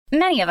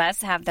Many of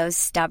us have those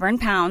stubborn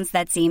pounds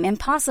that seem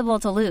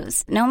impossible to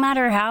lose, no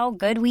matter how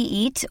good we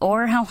eat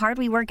or how hard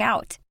we work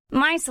out.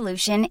 My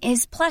solution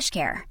is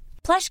PlushCare.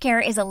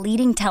 PlushCare is a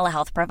leading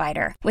telehealth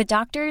provider with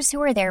doctors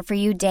who are there for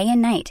you day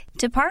and night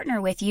to partner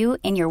with you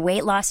in your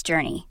weight loss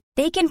journey.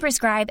 They can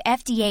prescribe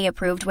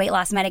FDA-approved weight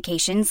loss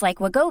medications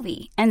like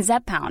Wegovy and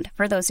Zepbound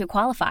for those who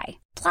qualify.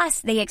 Plus,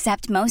 they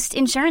accept most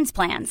insurance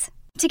plans.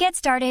 To get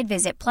started,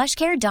 visit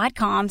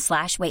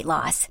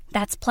plushcare.com/weightloss.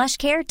 That's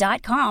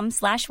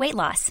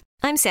plushcare.com/weightloss.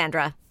 I'm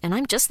Sandra, and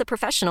I'm just the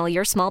professional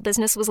your small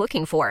business was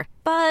looking for.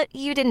 But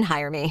you didn't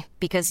hire me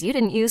because you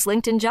didn't use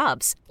LinkedIn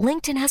Jobs.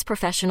 LinkedIn has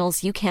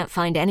professionals you can't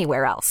find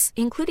anywhere else,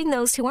 including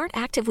those who aren't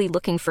actively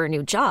looking for a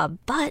new job,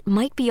 but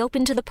might be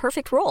open to the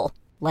perfect role,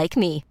 like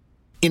me.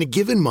 In a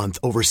given month,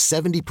 over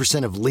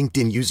 70% of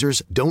LinkedIn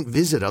users don't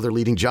visit other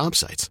leading job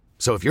sites.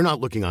 So if you're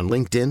not looking on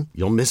LinkedIn,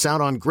 you'll miss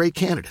out on great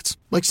candidates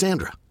like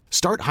Sandra.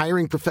 Start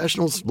hiring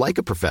professionals like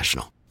a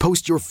professional.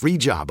 Post your free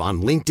job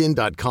on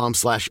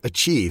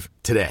linkedin.com/achieve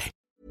today.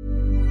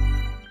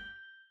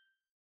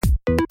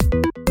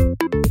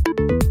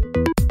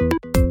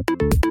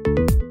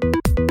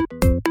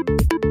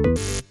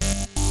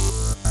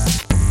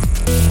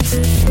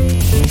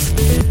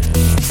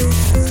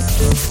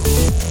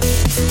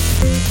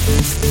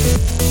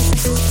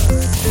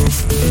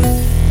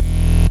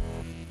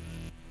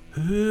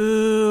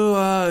 Who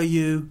are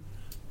you?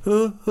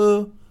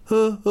 Who?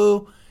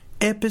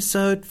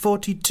 Episode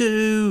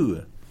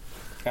 42.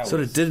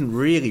 Sort of didn't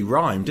really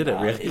rhyme, did it?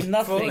 Really?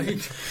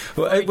 Nothing.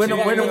 When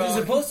it was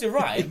supposed to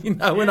rhyme.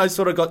 When I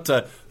sort of got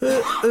to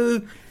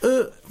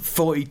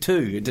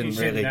 42, it didn't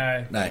really.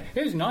 No.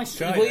 It was a nice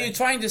try. What you're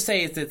trying to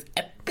say is that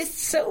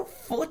episode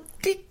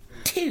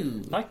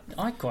 42. I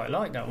quite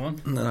like that one.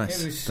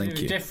 Nice. It was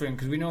Thank you. different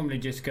because we normally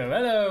just go,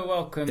 hello,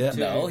 welcome to...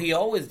 No, he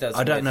always does.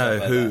 I don't know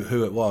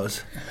who it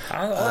was.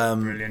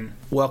 Brilliant.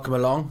 Welcome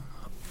along.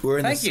 We're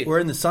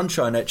in the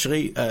sunshine.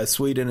 Actually,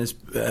 Sweden is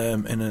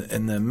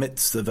in the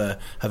midst of a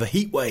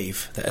heat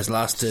wave that has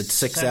lasted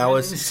 6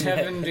 hours.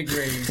 7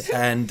 degrees.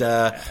 And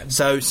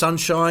so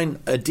sunshine.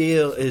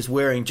 Adil is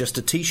wearing just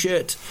a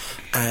t-shirt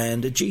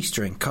and a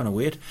G-string. Kind of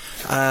weird,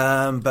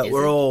 but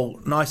we're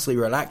all nicely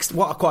relaxed.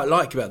 What I quite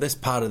like about this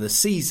part of the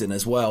season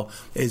as well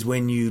is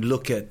when you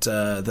look at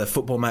the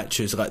football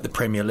matches like the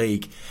Premier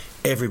League.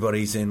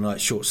 Everybody's in like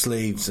short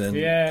sleeves and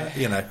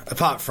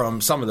apart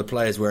from some of the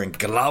players wearing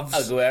gloves.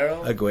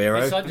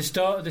 Aguero. It's like the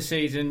start of the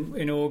season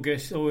in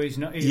August. Always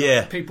not.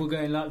 People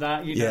going like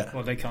that.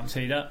 Well, they can't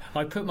see that.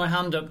 I put my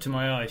hand up to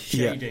my eyes,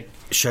 shading.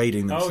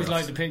 Shading themselves. I always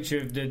like the picture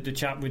of the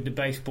chap with the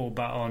baseball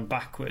bat on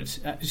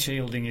backwards,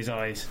 shielding his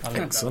eyes. I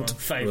love that one.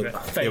 Favourite.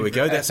 There we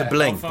go. That's a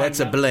bling.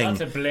 That's a bling.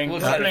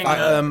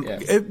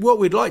 What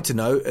we'd like to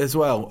know as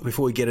well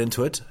before we get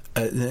into it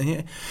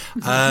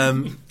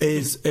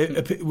is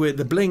where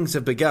the blings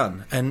have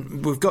begun,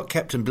 and we've got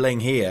Captain Bling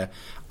here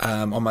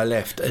on my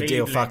left,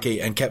 Adil Faki,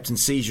 and Captain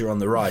Seizure on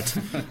the right.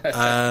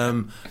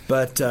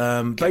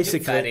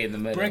 Basically,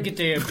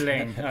 Brigadier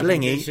Bling.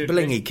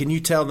 Blingy, can you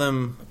tell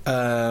them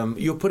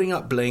you're putting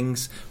up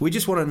blings? We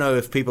just want to know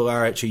if people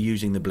are actually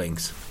using the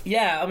blings.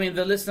 Yeah, I mean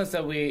the listeners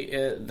that we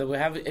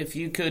have, if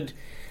you could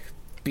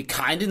be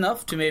kind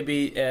enough to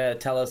maybe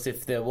tell us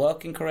if they're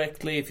working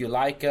correctly, if you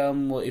like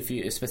them, or if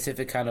you a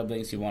specific kind of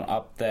links you want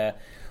up there,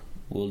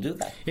 we'll do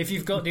that. If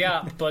you've got the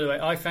app, by the way,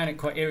 I found it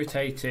quite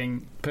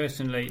irritating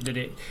personally that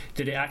it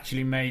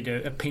actually made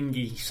a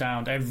pingy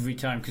sound every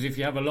time, because if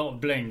you have a lot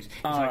of blings,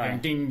 it's going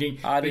ding ding.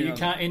 But you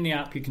can't in the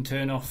app. You can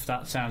turn off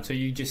that sound, so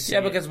you just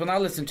because when I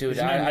listened to it,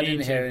 I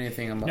didn't hear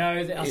anything about. No,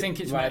 I think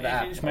it's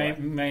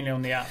mainly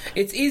on the app.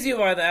 It's easier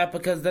via the app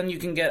because then you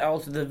can get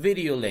also the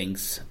video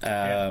links.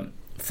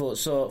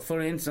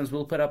 For instance,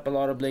 we'll put up a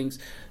lot of links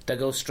that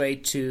go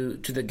straight to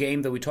the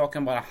game that we're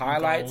talking about,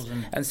 highlights,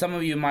 and some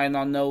of you might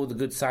not know the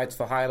good sites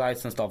for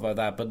highlights and stuff like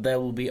that, but they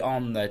will be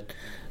on that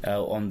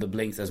on the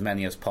blinks, as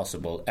many as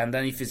possible. And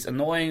then if it's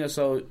annoying or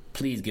so,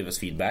 please give us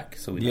feedback.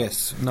 So we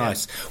nice.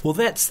 Well,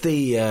 that's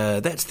the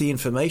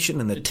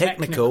information and the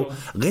technical.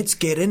 Let's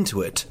get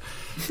into it.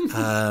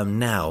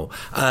 Now,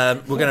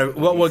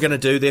 we're gonna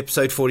do the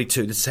episode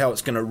 42. This is how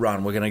it's gonna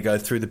run. We're gonna go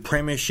through the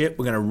Premiership.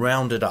 We're gonna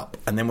round it up,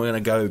 and then we're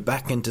gonna go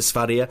back into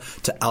Sverige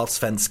to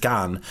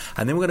Allsvenskan,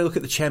 and then we're gonna look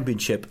at the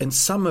Championship and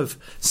some of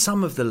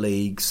the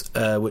leagues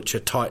which are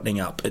tightening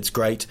up. It's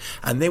great,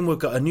 and then we've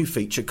got a new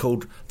feature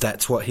called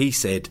That's What He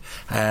Said,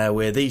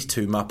 where these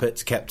two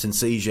Muppets, Captain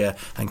Seizure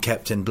and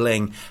Captain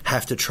Bling,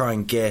 have to try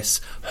and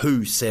guess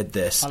who said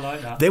this. I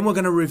like that. Then we're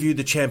going to review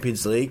the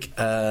Champions League.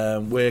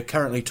 We're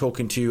currently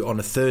talking to you on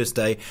a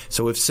Thursday,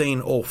 so we've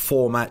seen all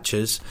 4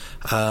 matches.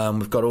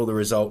 We've got all the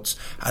results,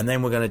 and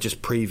then we're going to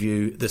just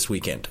preview this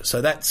weekend.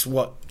 So that's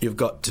what you've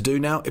got to do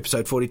now.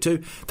 Episode 42.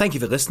 Thank you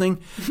for listening.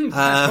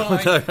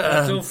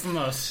 That's all from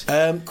us.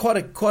 Quite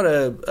a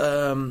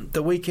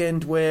the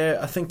weekend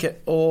where I think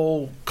it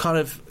all kind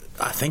of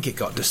I think it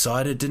got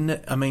decided, didn't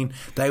it? I mean,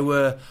 they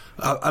were.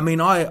 I'm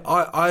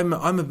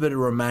a bit of a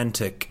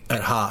romantic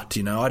at heart.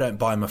 You know, I don't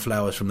buy my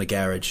flowers from the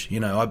garage. You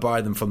know, I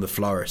buy them from the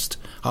florist.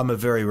 I'm a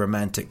very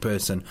romantic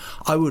person.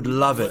 I would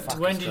love it.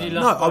 When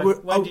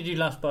did you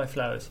last buy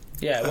flowers?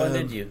 Yeah, when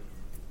did you?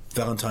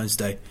 Valentine's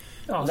Day.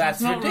 Oh,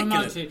 that's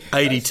ridiculous.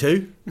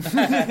 82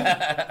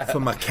 for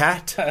my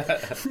cat who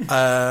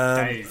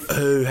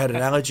had an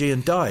allergy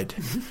and died.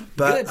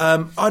 But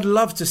I'd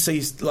love to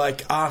see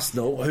like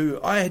Arsenal, who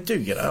I do,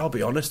 you know, I'll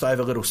be honest, I have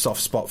a little soft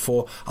spot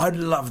for. I'd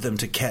love them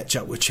to catch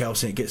up with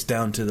Chelsea. It gets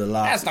down to the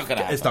last. That's not going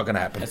to happen. It's not going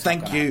to happen.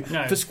 Thank you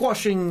for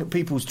squashing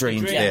people's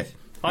dreams there.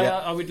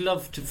 I would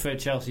love for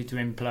Chelsea to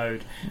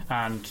implode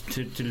and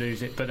to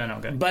lose it, but they're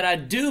not going. But I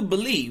do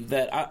believe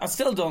that I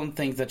still don't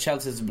think that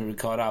Chelsea's been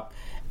caught up.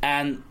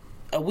 And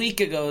a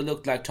week ago, it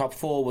looked like top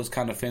four was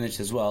kind of finished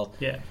as well.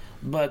 Yeah.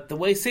 But the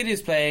way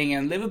City's playing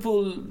and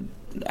Liverpool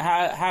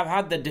have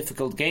had their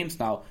difficult games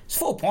now, it's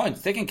 4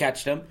 points. They can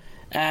catch them.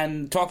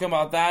 And talking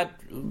about that,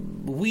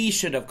 we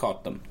should have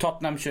caught them.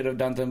 Tottenham should have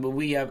done them, but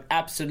we have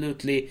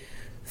absolutely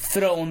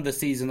thrown the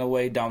season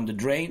away down the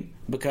drain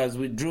because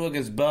we drew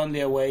against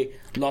Burnley away,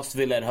 lost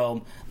Villa at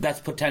home.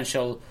 That's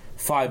potential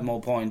 5 more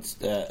points.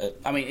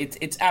 I mean,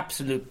 it's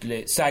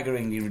absolutely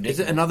staggeringly ridiculous.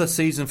 Is it another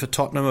season for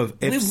Tottenham of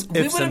ifs and buts?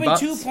 We would have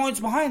been 2 points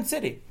behind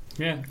City.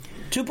 Yeah.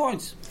 2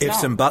 points.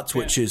 Ifs and Buts,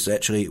 which is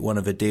actually one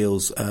of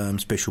Adil's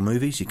special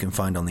movies you can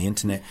find on the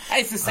internet.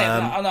 It's the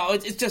same. No,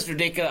 it's just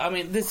ridiculous. I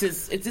mean, it's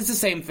the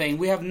same thing.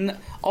 We have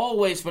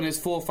always, when there's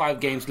 4 or 5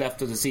 games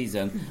left of the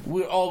season,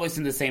 we're always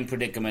in the same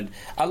predicament.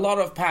 A lot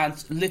of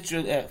fans. A lot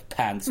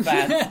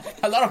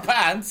of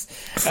pans.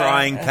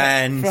 Frying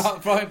pans.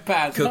 Frying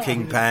pans.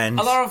 Cooking pans.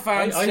 A lot of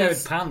fans I heard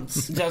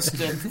pants. just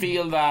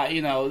feel that,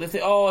 you know, they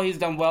think, oh, he's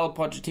done well,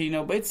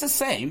 Pochettino, but it's the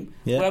same.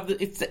 Yeah.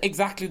 It's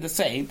exactly the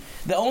same.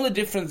 The only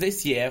difference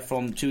this year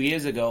from 2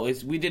 years ago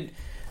is we did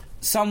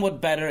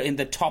somewhat better in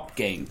the top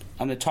game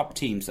and the top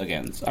teams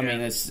against. I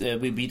mean,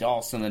 we beat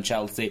Arsenal and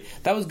Chelsea.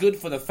 That was good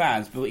for the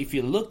fans, but if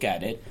you look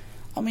at it,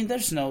 I mean,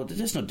 there's no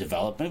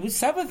development. We're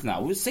 7th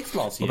now. We were 6th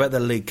last year. What about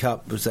the League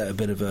Cup? Was that a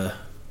bit of an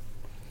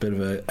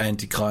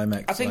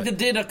anticlimax? I think they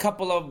did a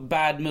couple of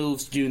bad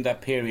moves during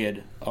that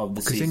period of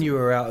the season. Because then you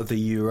were out of the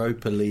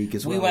Europa League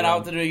as well. We went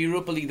out of the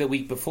Europa League the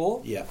week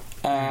before. Yeah.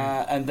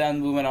 And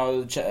then we went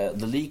out of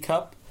the League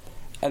Cup.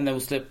 And then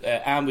we slipped,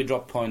 and we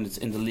dropped points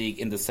in the league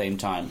in the same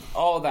time.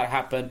 All that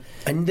happened.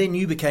 And then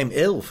you became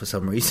ill for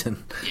some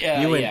reason.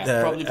 Yeah, you went,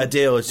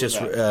 Adil has just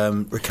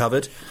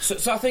recovered.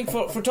 So I think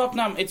for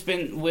Tottenham, it's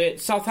been weird.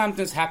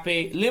 Southampton's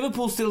happy.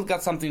 Liverpool still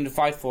got something to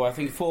fight for. I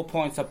think 4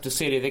 points up to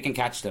City. They can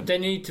catch them. They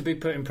need to be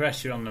putting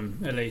pressure on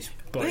them, at least.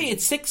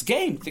 It's 6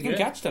 games. They can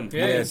catch them.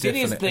 Yeah, City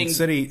is playing. And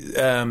City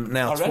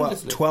now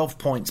 12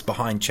 points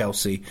behind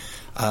Chelsea.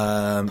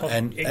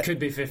 And it could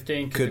be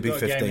 15. Could be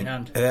 15.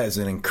 That is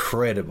an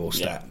incredible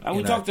stat. And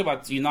we talked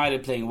about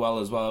United playing well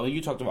as well. I mean,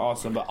 you talked about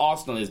Arsenal, but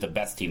Arsenal is the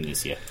best team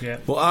this year. Yeah.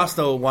 Well,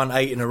 Arsenal won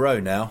 8 in a row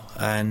now,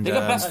 and they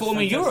got best form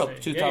in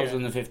Europe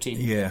 2015.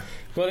 Yeah.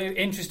 Well,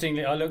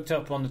 interestingly, I looked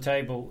up on the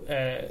table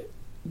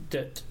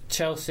that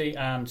Chelsea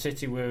and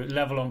City were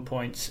level on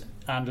points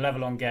and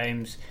level on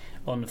games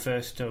on the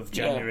 1st of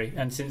January,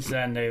 and since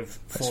then they've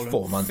fallen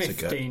 4 months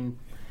 15.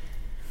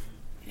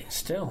 ago.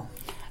 Still.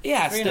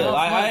 Yeah, still.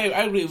 I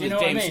agree with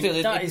James. Still,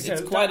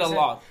 it's quite a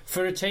lot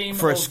for a team,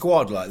 for a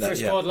squad like that. For a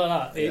squad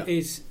like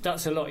that,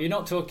 that's a lot. You're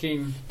not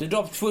talking. They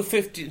dropped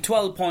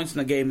 12 points in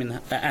a game and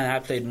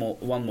have played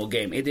one more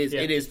game. It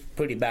is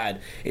pretty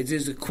bad. It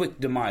is a quick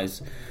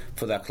demise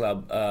for that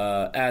club,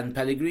 and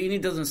Pellegrini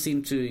doesn't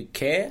seem to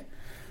care.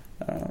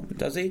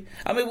 Does he?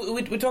 I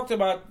mean, we talked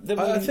about.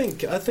 I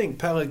think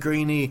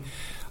Pellegrini.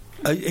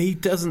 He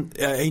doesn't.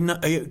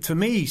 To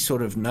me,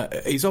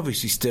 he's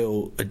obviously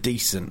still a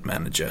decent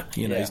manager.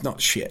 You know, he's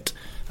not shit.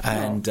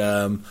 And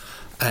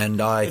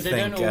I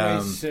think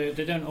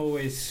they don't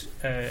always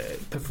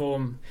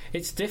perform.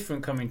 It's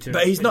different coming to.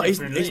 But he's not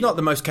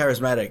the most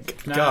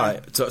charismatic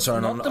guy.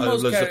 Sorry, I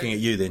was looking at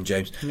you then,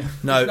 James.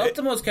 No, he's not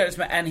the most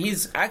charismatic, and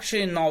he's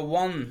actually not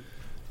won.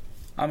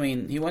 I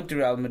mean, he went to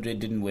Real Madrid,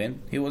 didn't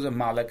win. He was a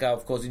Malaga,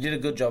 of course. He did a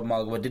good job,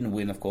 Malaga, but didn't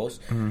win, of course.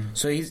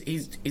 So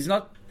he's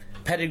not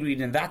pedigreed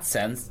in that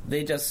sense.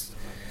 They just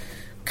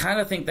kind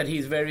of think that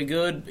he's very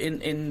good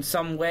in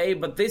some way,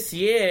 but this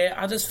year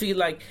I just feel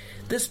like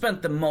they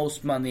spent the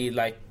most money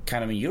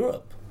kind of in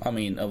Europe. I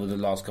mean, over the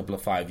last couple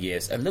of 5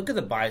 years, and look at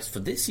the buys for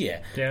this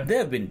year. They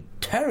have been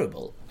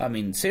terrible. I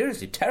mean,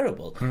 seriously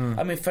terrible.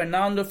 I mean,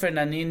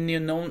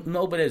 Fernandinho,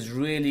 nobody has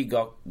really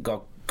got the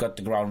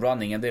ground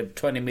running, and they're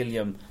 20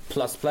 million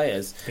plus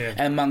players.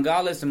 And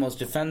Mangala is the most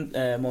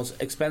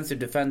expensive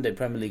defender in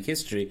Premier League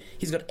history.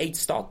 He's got 8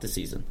 starts this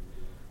season.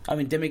 I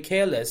mean,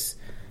 Demichelis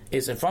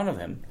is in front of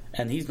him,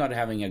 and he's not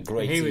having a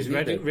great season.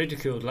 He was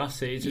ridiculed last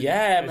season.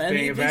 Yeah, man.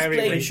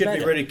 He should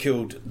be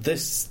ridiculed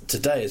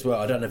today as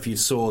well. I don't know if you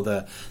saw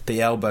the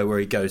elbow where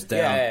he goes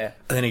down, and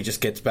then he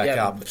just gets back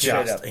up.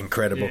 Just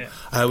incredible.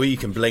 Well, you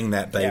can bling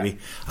that, baby.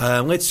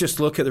 Let's just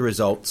look at the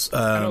results.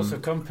 And also,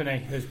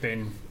 Kompany has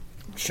been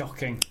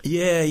shocking.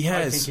 Yeah, he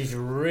has. I think he's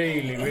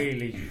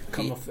really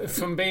come off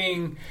from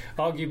being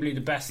arguably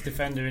the best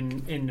defender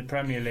in the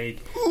Premier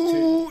League.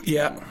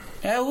 Yeah,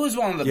 it was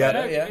one of the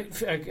better. Yeah,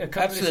 a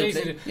couple of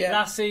seasons. Yeah.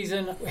 Last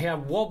season he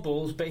had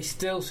wobbles, but he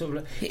still sort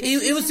of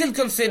he was still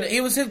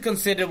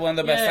considered one of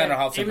the best centre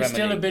halves in the Premier League. It was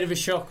still a bit of a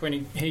shock when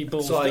he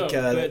ballsed up.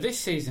 But this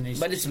season he's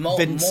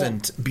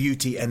Vincent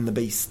Beauty and the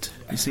Beast.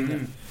 You see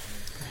that?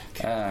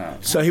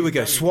 So here we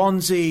go.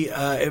 Swansea,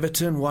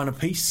 Everton, 1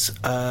 apiece.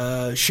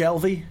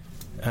 Shelvey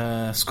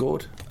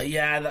scored.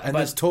 Yeah, and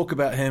there's talk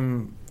about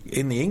him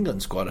in the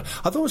England squad. I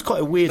thought it was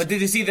quite a weird. But did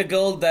you see the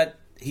goal that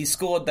he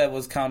scored that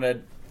was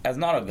counted as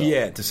not a goal?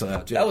 Yeah,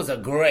 that was a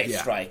great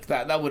strike.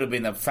 That would have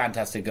been a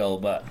fantastic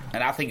goal,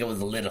 and I think it was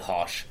a little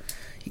harsh.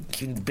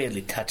 He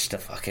barely touched the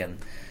fucking.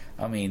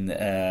 I mean,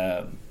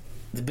 they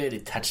barely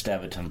touched the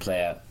Everton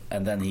player.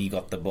 And then he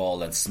got the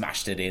ball and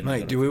smashed it in.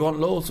 Mate, do we want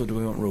laws or do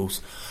we want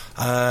rules?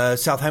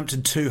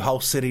 Southampton 2, Hull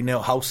City 0.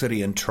 Hull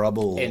City in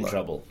trouble.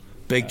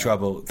 Big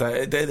trouble.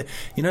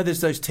 There's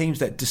those teams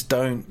that just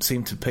don't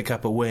seem to pick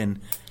up a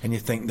win, and you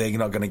think they're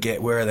not going to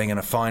get. Where are they going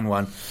to find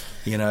one?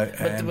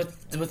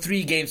 But there were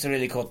 3 games that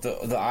really caught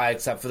the eye,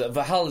 except for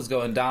the Hull is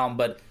going down,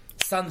 but.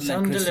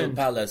 Sunderland, Crystal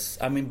Palace.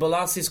 I mean,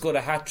 Bolasie scored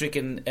a hat-trick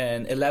in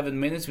 11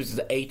 minutes, which is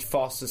the 8th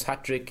fastest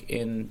hat-trick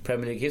in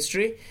Premier League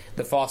history.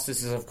 The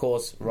fastest is, of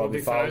course, Robbie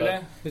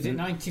Fowler. Was it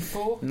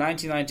 94?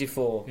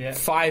 1994. Yeah.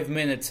 5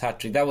 minutes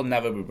hat-trick. That will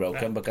never be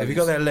broken. Because have you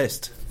got that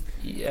list?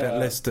 That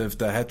list of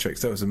the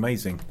hat-tricks. That was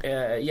amazing.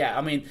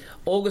 I mean,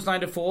 August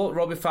 94,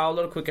 Robbie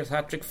Fowler, quickest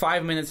hat-trick.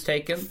 5 minutes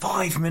taken.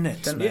 5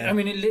 minutes? I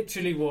mean, it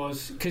literally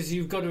was, because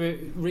you've got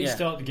to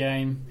restart the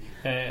game.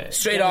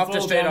 Straight after.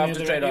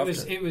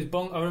 It was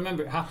bonk. I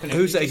remember it happening.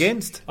 Who's it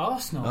against?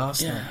 Arsenal.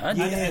 Yeah.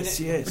 Yes.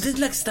 But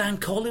did Stan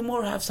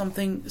Collymore have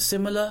something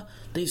similar?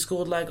 They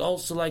scored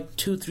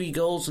 2-3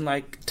 goals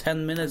in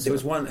 10 minutes. There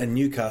was one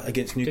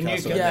against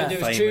Newcastle.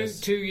 There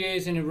was 2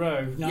 years in a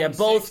row.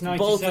 Both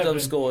of them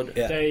scored.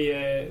 Yeah.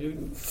 They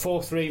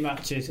 4-3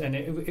 matches, and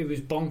it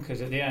was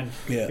bonkers at the end.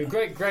 Yeah,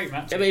 great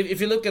match.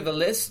 If you look at the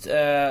list,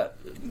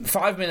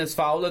 5 minutes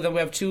Fowler, then we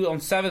have 2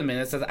 on 7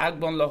 minutes. That's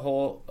Agbon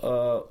Lahore,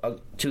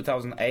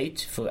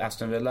 2008 for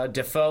Aston Villa.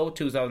 Defoe,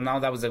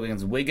 2009. That was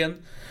against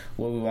Wigan,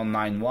 where we won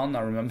 9-1.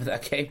 I remember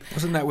that game.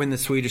 Wasn't that when the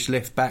Swedish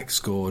left back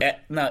scored?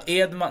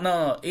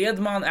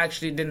 Edman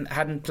actually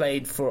hadn't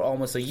played for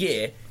almost a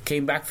year.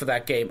 Came back for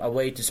that game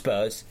away to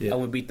Spurs,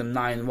 and we beat them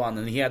 9-1.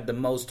 And he had the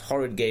most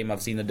horrid game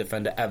I've seen a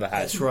defender ever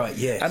had. That's right.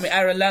 Yes. I mean,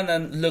 Aaron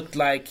Lennon looked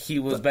like he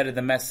was better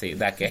than Messi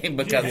that game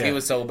because he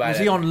was so bad. Was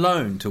he on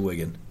loan to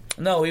Wigan?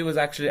 No, he was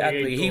actually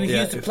he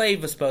used to play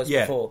for Spurs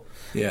before.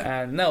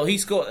 Yeah. And he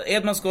scored.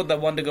 Edman scored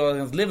that one to go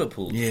against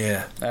Liverpool.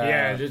 Yeah.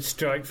 The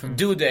strike from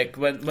Dudek.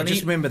 When I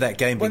just remember that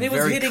game being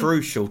very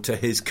crucial to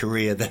his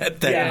career.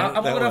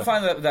 I'm going to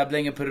find that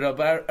bling and put it up.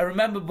 I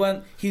remember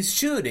when he's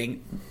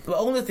shooting. The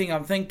only thing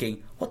I'm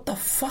thinking, what the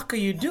fuck are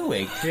you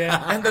doing?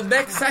 Yeah. And the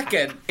next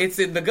second, it's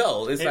in the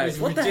goal. It's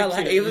what the hell?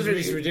 It was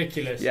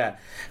ridiculous. Yeah.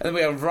 And then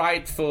we have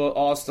Wright for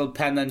Arsenal,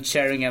 Pennant,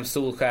 Sheringham,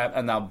 Solskjaer,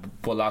 and now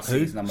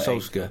Bolasie. Number 8.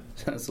 Solskjaer,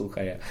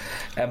 yeah.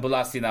 And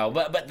Bolasie now.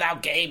 But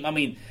that game, I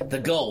mean, the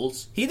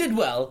goals, he did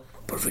well,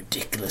 but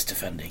ridiculous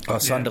defending.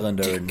 Sunderland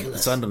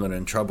are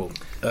in trouble.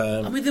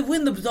 I mean, they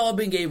win the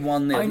Derby game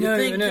 1-0. I know.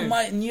 You think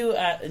my new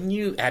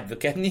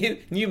advocate,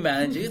 new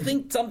manager, you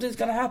think something's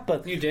going to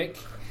happen. New Dick.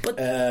 But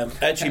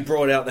actually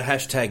brought out the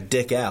hashtag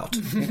Dick Out,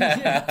 which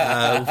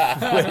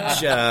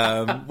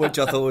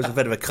I thought was a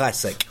bit of a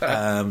classic.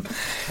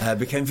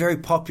 Became very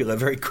popular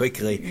very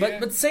quickly.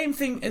 But same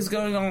thing is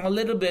going on a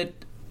little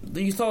bit.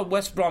 You thought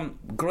West Brom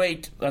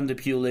great under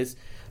Pulis,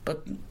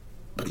 but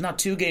not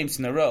 2 games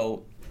in a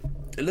row.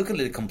 They look a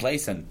little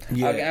complacent.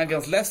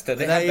 Against Leicester,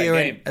 they had that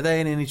game. Are they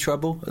in any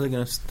trouble? Are they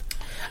going to?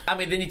 I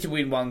mean, they need to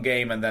win 1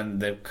 game, and then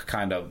they're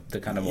kind of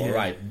all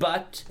right.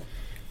 But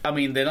I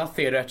mean, they're not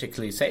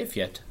theoretically safe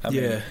yet. I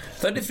mean,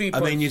 33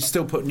 points. I mean, you'd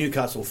still put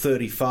Newcastle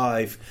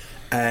 35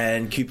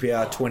 and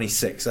QPR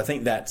 26. I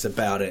think that's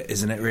about it,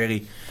 isn't it,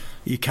 really?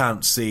 You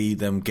can't see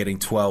them getting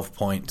 12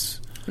 points.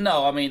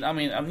 No, I mean,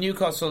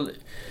 Newcastle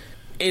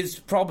is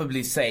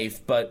probably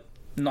safe, but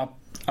not.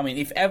 I mean,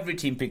 if every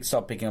team picks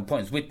up picking up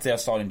points, which they're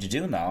starting to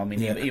do now. I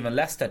mean, even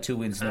Leicester 2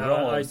 wins in a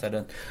row.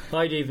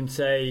 I'd even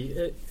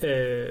say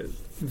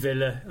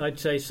Villa. I'd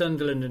say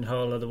Sunderland and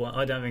Hull are the one.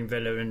 I don't think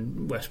Villa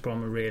and West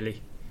Brom are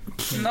really.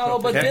 No,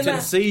 but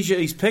Captain Seizure,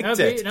 he's picked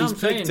it. He's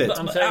picked it.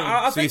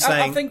 I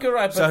think you're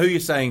right. So who are you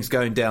saying is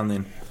going down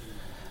then?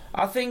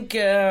 I think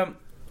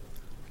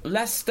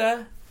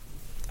Leicester.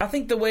 I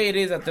think the way it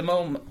is at the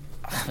moment.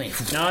 I mean,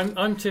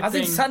 I'm tipping. I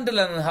think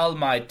Sunderland and Hull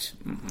might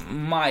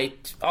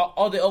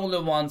are the only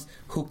ones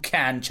who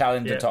can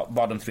challenge the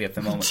bottom 3 at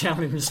the moment.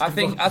 I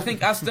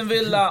think Aston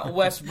Villa,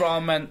 West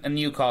Brom, and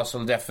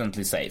Newcastle are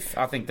definitely safe.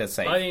 I think they're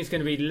safe. I think it's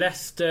going to be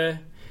Leicester,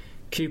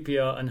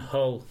 QPR, and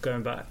Hull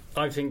going back.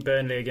 I think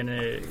Burnley are going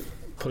to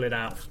pull it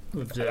out.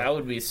 That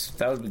would be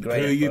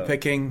great. Who are you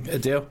picking,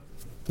 Adil?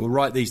 We'll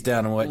write these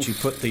down and we'll actually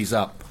put these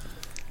up.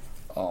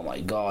 Oh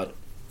my God.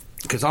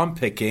 because I'm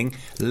picking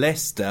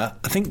Leicester.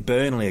 I think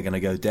Burnley are going to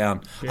go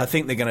down. I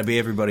think they're going to be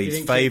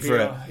everybody's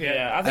favourite.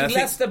 I think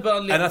Leicester,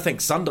 Burnley... And I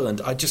think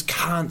Sunderland, I just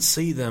can't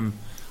see them.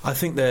 I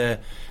think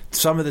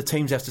some of the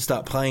teams have to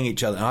start playing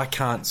each other, and I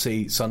can't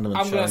see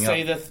Sunderland showing up. I'm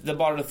going to say the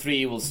bottom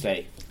three will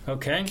stay.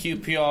 Okay.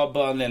 QPR,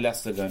 Burnley and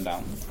Leicester going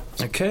down.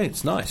 Okay,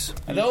 it's nice.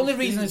 And the only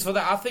reason is for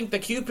that, I think the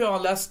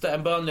QPR, Leicester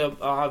and Burnley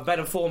have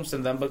better forms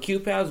than them, but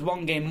QPR has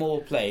one game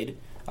more played.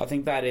 I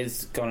think that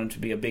is going to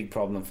be a big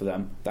problem for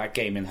them. That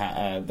game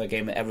the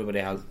game that everybody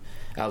else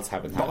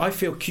haven't had. But I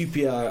feel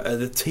QPR are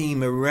the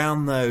team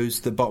around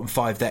the bottom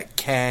five that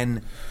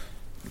can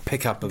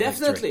pick up a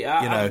Definitely. victory.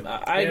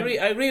 I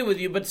agree with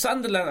you. But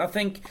Sunderland, I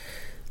think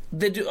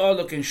they are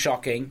looking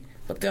shocking.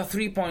 But they are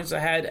 3 points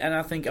ahead, and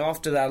I think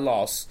after that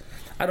loss,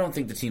 I don't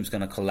think the team's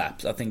going to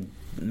collapse. I think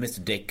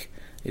Mr. Dick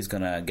is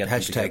going to get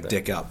hashtag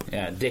Dick up.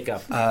 Yeah, Dick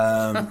up.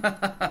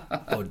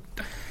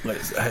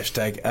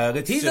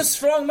 He's a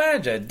strong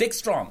manager, Dick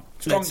Strong.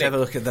 Let's have a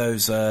look at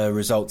those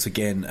results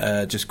again,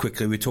 just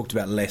quickly. We talked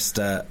about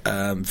Leicester,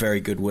 very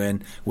good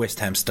win.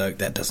 West Ham Stoke,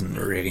 that doesn't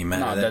really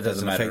matter. No, that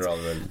doesn't matter affect at all,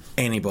 really.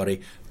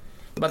 Anybody.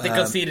 But they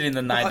conceded in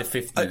the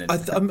 95th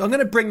minute. I'm going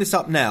to bring this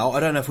up now. I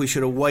don't know if we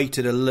should have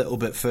waited a little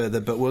bit further,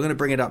 but we're going to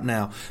bring it up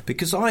now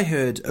because I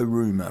heard a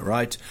rumour,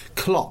 right?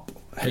 Klopp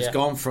has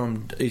gone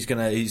from he's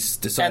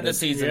decided end the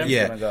season. He's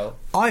going to go.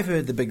 I've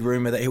heard the big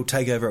rumour that he'll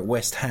take over at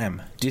West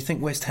Ham. Do you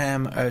think West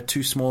Ham are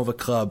too small of a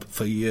club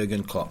for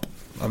Jurgen Klopp?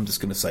 I'm just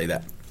going to say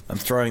that. I'm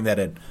throwing that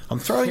in.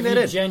 Have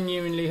you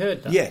genuinely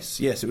heard that?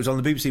 Yes. It was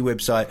on the BBC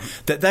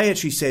website that they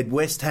actually said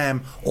West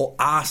Ham or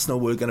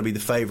Arsenal were going to be the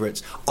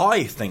favourites.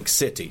 I think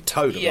City,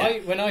 totally. Yeah.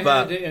 When I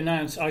heard it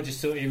announced, I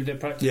just thought he would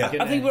practically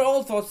get I think we're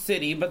all for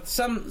City, but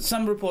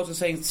some reports are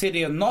saying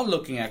City are not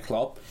looking at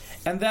Klopp.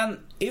 And then,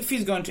 if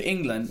he's going to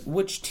England,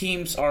 which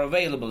teams are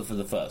available for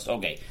the first?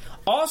 Okay.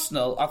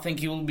 Arsenal, I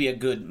think he will be a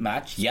good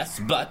match, yes,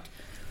 but...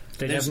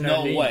 There's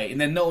no way. And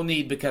there's no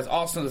need because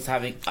Arsenal is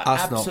having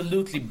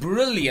absolutely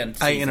brilliant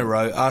season. 8 in a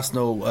row.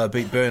 Arsenal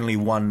beat Burnley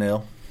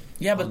 1-0.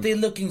 Yeah, but they're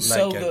looking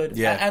so good.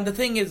 Yeah. And the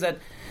thing is that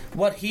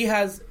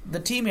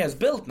the team he has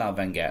built now,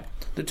 Wenger,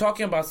 they're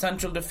talking about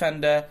central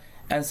defender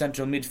and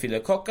central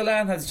midfielder.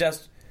 Coquelin has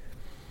just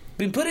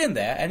been put in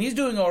there, and he's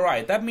doing all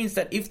right. That means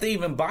that if they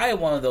even buy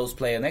one of those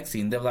players next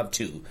season, they'll have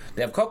two.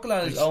 They have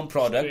Coquelin's own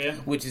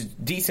product, which is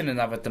decent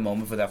enough at the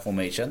moment for that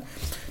formation.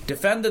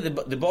 Defender,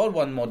 they bought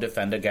one more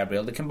defender,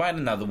 Gabriel. They can buy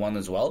another one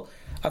as well.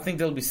 I think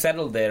they'll be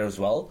settled there as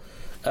well.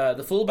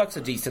 The fullbacks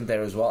are decent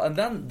there as well. And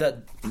then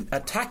the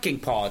attacking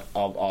part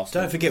of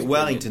Arsenal. Don't forget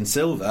Wellington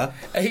Silva.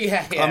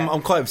 Yeah.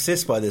 I'm quite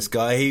obsessed by this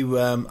guy.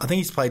 I think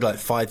he's played like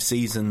 5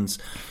 seasons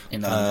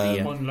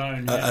on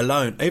loan.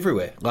 Alone,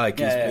 everywhere.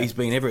 He's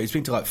been everywhere. He's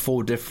been to like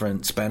 4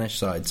 different Spanish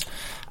sides.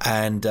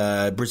 And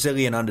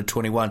Brazilian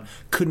under-21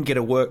 couldn't get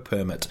a work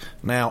permit.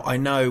 Now, I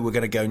know we're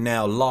going to go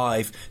now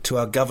live to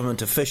our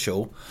government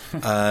official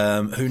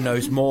who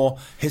knows more.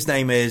 His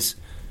name is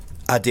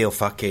Adil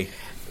Faki.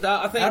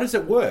 How does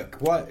it work?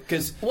 Why?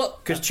 Because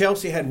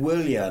Chelsea had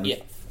Willian. Yeah.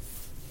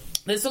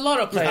 There's a lot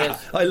of players.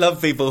 I love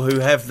people who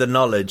have the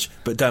knowledge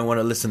but don't want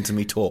to listen to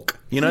me talk.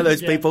 You know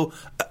those people?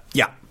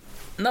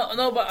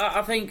 No, but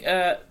I think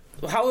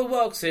how it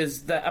works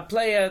is that a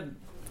player,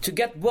 to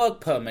get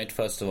work permit,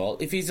 first of all,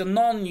 if he's a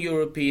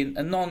non-European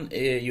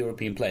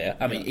player,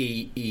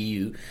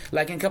 EU,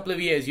 like in a couple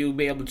of years you'll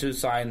be able to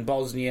sign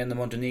Bosnia and the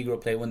Montenegro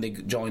player when they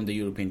join the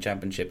European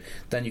Championship.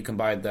 Then you can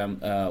buy them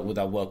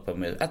without work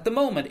permit. At the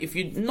moment, if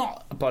you're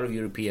not a part of the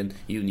European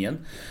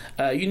Union,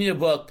 you need a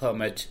work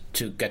permit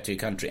to get to your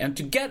country. And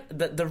to get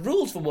the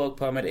rules for work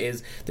permit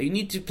is that you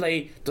need to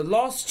play the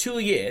last 2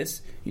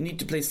 years. You need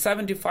to play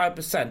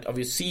 75% of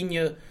your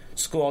senior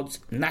squad's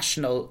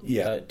national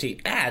team,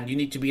 and you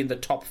need to be in the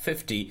top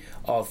 50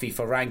 of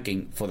FIFA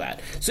ranking for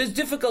that. So it's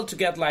difficult to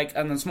get, like,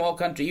 in a small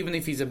country, even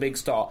if he's a big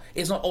star,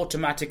 it's not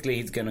automatically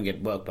he's going to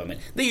get work permit.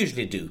 They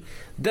usually do.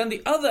 Then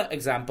the other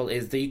example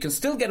is that you can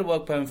still get a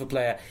work permit for a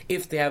player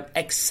if they have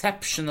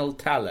exceptional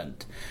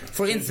talent.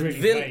 For instance,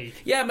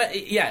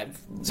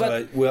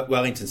 So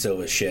Wellington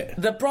Silva's shit.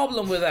 The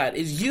problem with that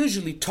is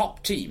usually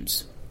top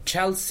teams,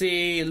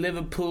 Chelsea,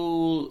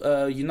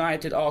 Liverpool,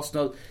 United,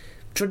 Arsenal.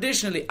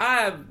 Traditionally,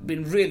 I have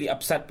been really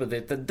upset with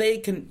it that they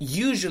can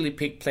usually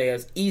pick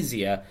players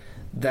easier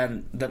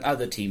than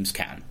other teams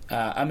can.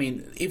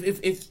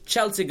 If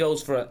Chelsea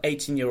goes for an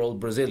 18-year-old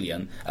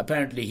Brazilian,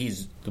 apparently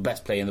he's the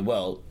best player in the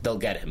world, they'll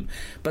get him.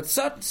 But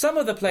some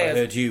of the players... I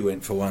heard you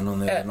went for one on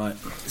the other night.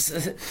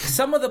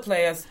 Some of the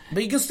players...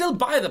 But you can still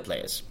buy the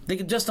players. They're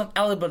just not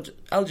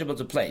eligible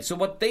to play. So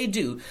what they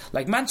do...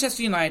 Like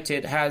Manchester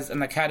United has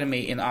an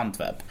academy in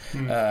Antwerp,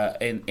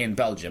 in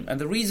Belgium. And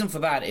the reason for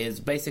that is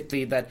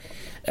basically that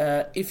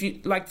if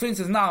you... Like, for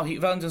instance, now,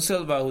 Wellington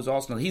Silva, who's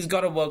Arsenal, he's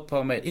got a work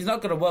permit. He's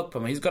not got a work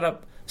permit. He's got a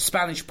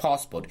Spanish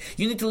passport.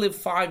 You need to live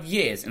 5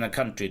 years in a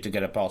country to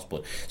get a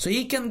passport. So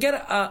he can get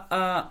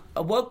a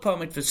work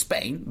permit for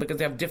Spain, because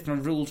they have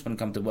different rules when it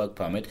comes to work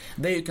permit.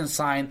 There you can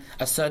sign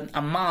a certain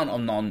amount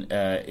of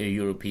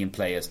non-European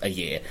players a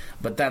year,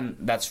 but then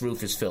that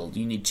roof is filled.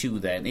 You need 2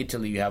 there. In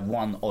Italy you have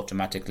 1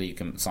 automatically you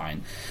can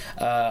sign.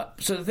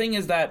 So the thing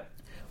is that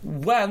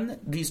when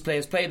these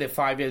players play their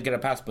 5 years, get a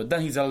passport,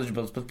 then he's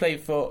eligible to play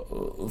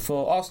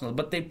for Arsenal.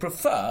 But they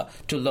prefer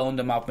to loan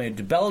them out maybe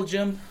to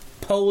Belgium,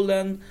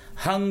 Poland,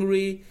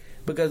 Hungary,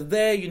 because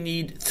there you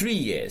need 3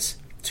 years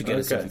to get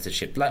a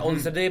citizenship. Like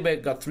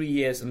Olsadebe got 3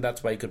 years, and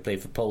that's why he could play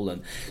for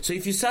Poland. So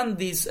if you send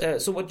these,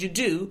 so what you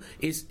do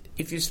is,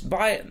 if you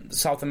buy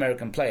South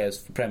American players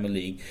for Premier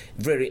League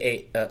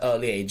very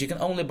early age, you can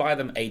only buy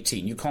them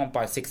 18. You can't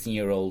buy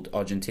 16-year-old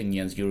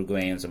Argentinians,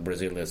 Uruguayans, and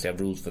Brazilians. They have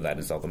rules for that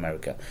in South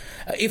America.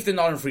 If they're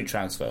not on free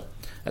transfer,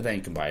 then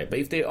you can buy it. But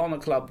if they're on a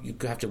club, you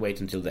have to wait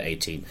until they're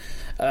 18.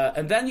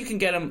 And then you can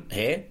get them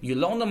here. You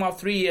loan them out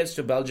 3 years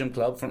to a Belgian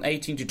club from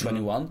 18 to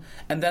 21,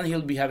 and then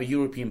he'll have a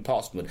European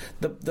passport.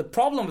 The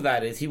problem with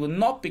that is he will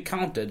not be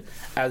counted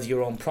as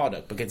your own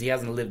product, because he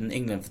hasn't lived in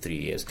England for 3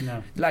 years.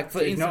 No. Like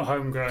for he's not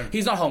homegrown.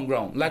 He's not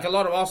homegrown. Like a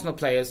lot of Arsenal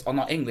players are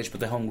not English, but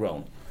they're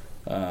homegrown.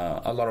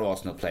 A lot of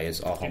Arsenal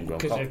players are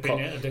homegrown.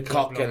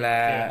 Coquelin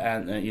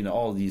and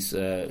all these,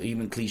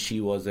 even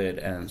Clichy was it,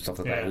 and stuff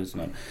like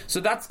that.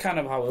 So that's kind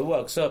of how it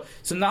works. So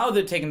now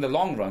they're taking the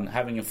long run,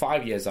 having him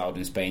 5 years out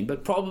in Spain,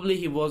 but probably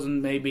he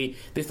wasn't. Maybe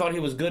they thought he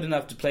was good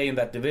enough to play in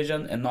that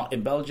division and not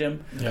in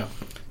Belgium. Yeah.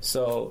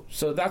 So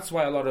that's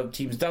why a lot of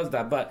teams does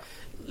that, but.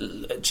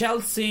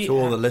 Chelsea. To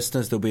all the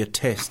listeners, there'll be a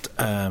test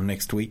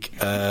next week.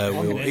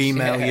 We'll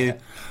email you.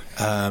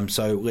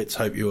 So let's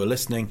hope you were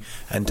listening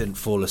and didn't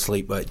fall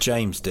asleep like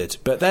James did.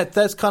 But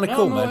that's kind of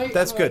cool, man.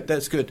 That's good.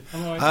 That's good.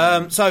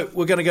 So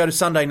we're going to go to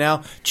Sunday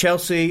now.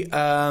 Chelsea,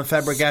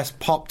 Fabregas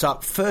popped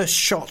up first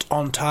shot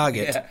on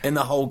target in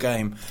the whole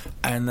game,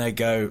 and they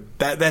go.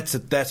 That's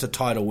a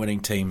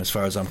title-winning team as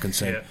far as I'm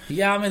concerned.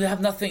 Yeah, I mean they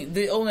have nothing.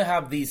 They only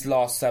have these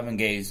last 7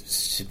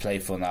 games to play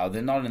for now.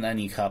 They're not in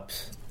any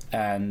cups.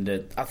 And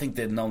I think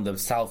they've known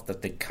themselves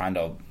that they kind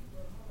of...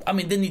 I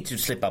mean, they need to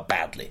slip up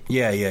badly.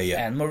 Yeah.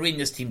 And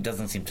Mourinho's team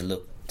doesn't seem to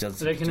look...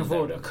 They can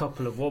afford a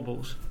couple of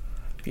wobbles.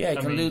 Yeah,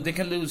 they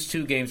can lose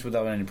 2 games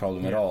without any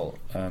problem at all.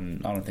 I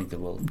don't think they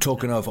will.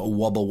 Talking of a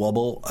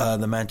wobble,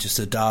 the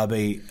Manchester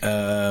derby...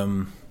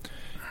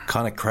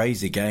 kind of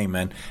crazy game,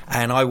 man.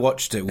 And I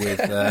watched it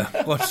with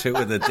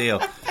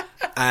Adil.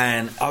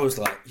 And I was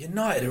like,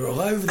 United are all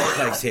over the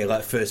place here,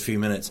 like, first few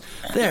minutes.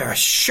 They're a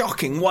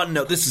shocking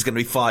 1-0. This is going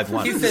to be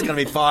 5-1. This is going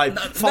to be 5-0.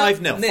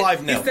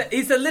 5-0.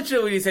 He said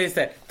literally what he says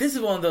there. This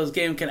is one of those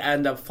games can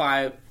end up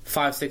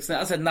 5-6.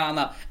 I said,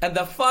 nah. And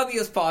the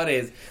funniest part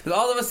is that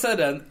all of a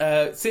sudden,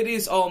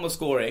 City's almost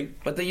scoring,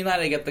 but then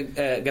United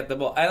get the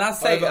ball. And I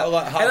say,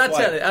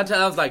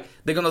 I was like,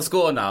 they're going to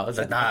score now. I was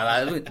like,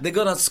 nah, they're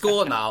going to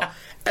score now.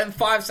 And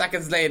 5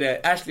 seconds later,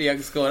 Ashley Young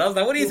scored. I was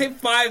like, what do you say,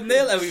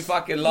 5-0? And we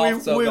fucking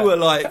laughed so bad. Were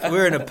like,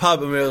 we're in a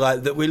pub and we were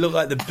like, we look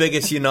like the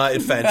biggest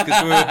United fans,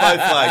 because we were both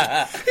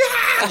like,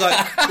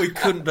 like, we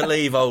couldn't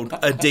believe old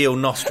Adil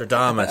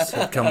Nostradamus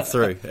had come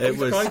through. It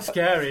was quite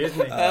scary, isn't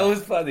it? It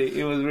was funny.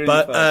 It was really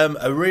funny.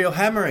 But a real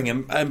hammering,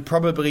 and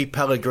probably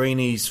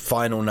Pellegrini's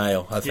final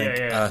nail, I think.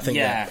 I think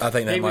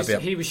that might be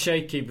up. He was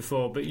shaky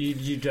before, but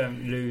you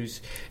don't lose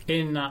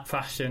in that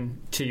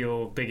fashion to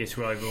your biggest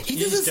rival. He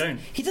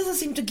doesn't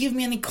seem to give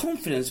me any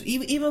confidence.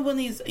 Even when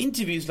his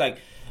interviews, like,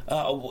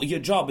 your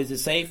job, is it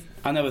safe?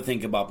 I never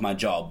think about my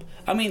job.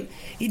 I mean,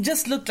 he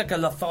just looked like a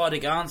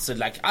lethargic answer.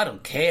 Like, I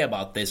don't care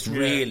about this,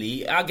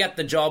 really. I'll get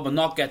the job or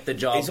not get the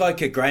job. He's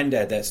like a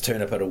granddad that's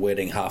turned up at a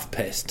wedding half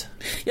pissed.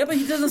 Yeah, but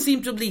he doesn't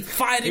seem to be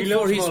fighting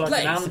for his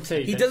place.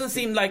 He doesn't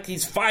seem like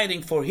he's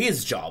fighting for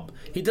his job.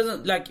 He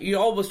doesn't, like, you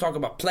always talk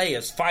about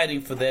players fighting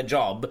for their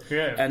job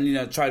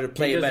and, try to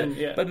play better.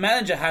 Yeah. But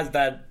manager has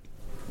that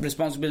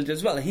responsibility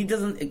as well. He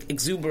doesn't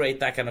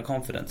exuberate that kind of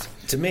confidence.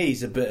 To me,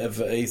 he's a bit of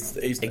he's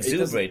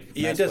exuberate.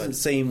 He doesn't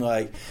seem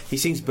like he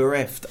seems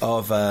bereft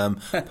of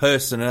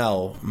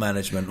personnel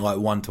management, like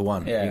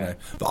 1-to-1.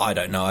 But I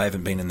don't know. I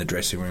haven't been in the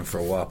dressing room for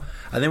a while.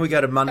 And then we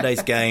go to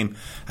Monday's game,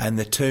 and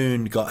the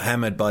Toon got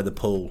hammered by the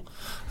Pool.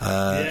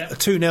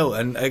 2-0,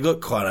 and it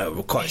looked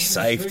quite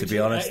safe, to be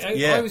honest.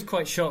 I was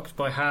quite shocked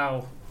by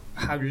how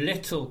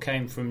little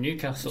came from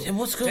Newcastle.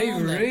 What's going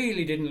on there? They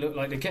really didn't look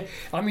like they came.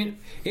 I mean,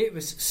 it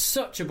was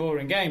such a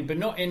boring game, but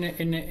not in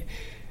it.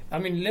 I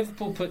mean,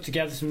 Liverpool put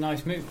together some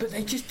nice moves, but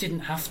they just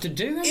didn't have to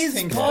do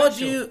anything.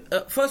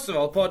 First of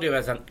all, Pardew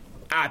has an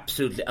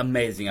absolutely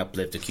amazing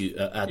uplift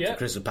at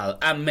Crystal Palace.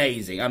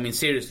 Amazing. I mean,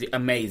 seriously,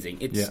 amazing.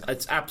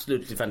 It's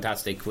absolutely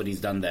fantastic what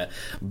he's done there.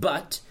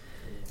 But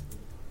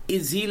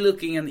is he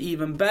looking an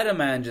even better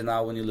manager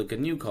now when you look at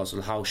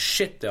Newcastle, how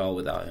shit they are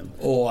without him?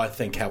 Or I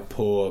think how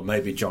poor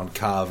maybe John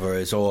Carver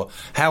is, or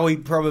how he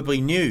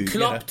probably knew.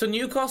 Klopp to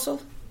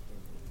Newcastle?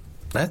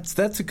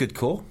 That's a good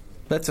call.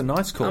 That's a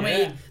nice call. I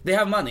mean, they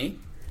have money.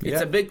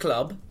 It's a big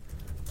club.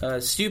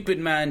 Stupid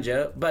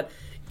manager. But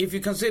if you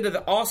consider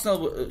that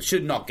Arsenal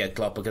should not get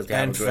Klopp because they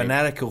have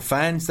fanatical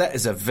fans, that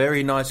is a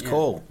very nice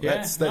call. Yeah.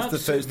 That's the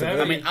first.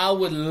 I mean, I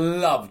would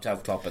love to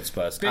have Klopp at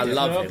Spurs. I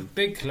love him.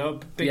 Big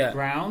club, big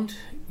ground.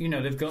 You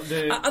know, they've got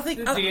the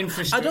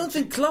infrastructure. I don't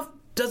think Klopp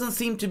doesn't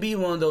seem to be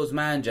one of those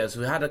managers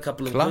who had a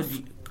couple of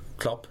good...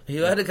 Klopp. He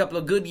had a couple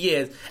of good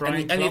years,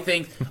 and you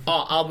think,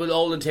 I will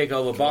only take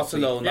over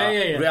Barcelona,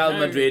 Real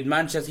Madrid,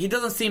 Manchester. He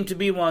doesn't seem to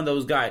be one of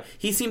those guys.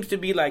 He seems to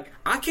be like,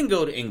 I can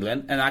go to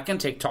England and I can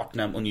take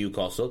Tottenham or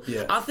Newcastle.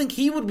 Yeah. I think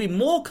he would be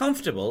more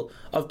comfortable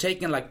of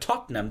taking like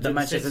Tottenham than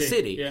Manchester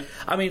City. Yeah.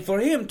 I mean, for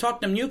him,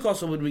 Tottenham,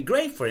 Newcastle would be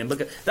great for him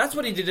because that's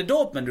what he did at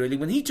Dortmund. Really,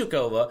 when he took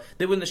over,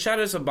 they were in the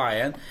shadows of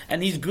Bayern,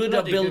 and he's good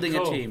at building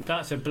a team.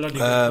 That's a bloody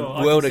good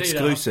call. World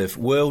exclusive.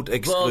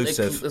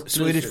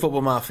 Swedish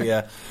Football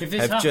Mafia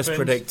have just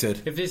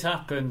predicted. If this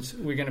happens,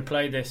 we're going to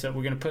play this. We're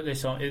going to put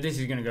this on. This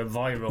is going to go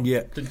viral.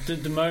 Yeah.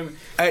 The moment.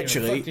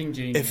 Actually,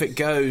 if it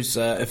goes,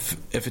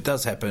 if it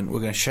does happen, we're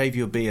going to shave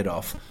your beard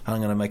off, and I'm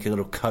going to make a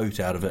little coat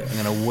out of it.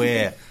 I'm going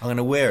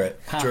to wear it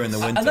during the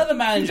winter. Another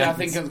manager I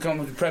think can come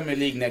to the Premier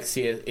League next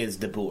year is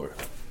De Boer.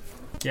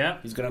 Yeah.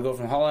 He's going to go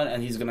from Holland,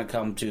 and he's going to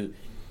come to.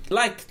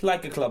 Like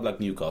a club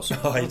like Newcastle.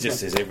 Oh, he just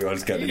says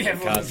everyone's going to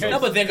Newcastle. No,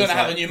 but they're going to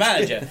have a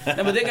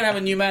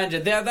new manager.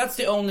 That's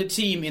the only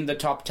team in the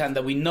top 10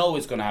 that we know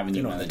is going to have a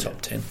new manager. The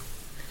top 10.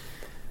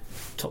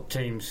 Top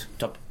teams.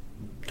 Top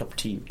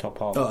team, top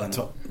half. Oh,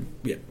 top.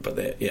 Yeah, but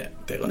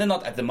they're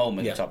not at the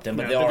moment top 10,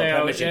 but they are a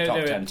Premiership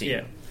top 10 team.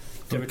 Yeah,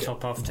 they were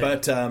top half 10.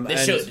 But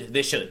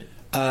they should.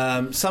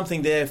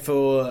 Something there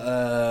for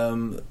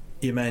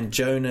your man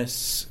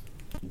Jonas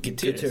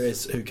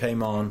Gutierrez, who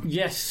came on.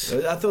 Yes,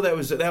 I thought that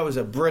was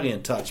a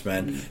brilliant touch,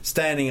 man.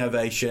 Standing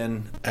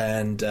ovation,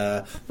 and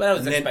but that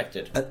was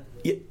expected.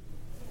 It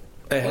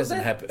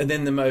hasn't happened. And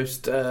then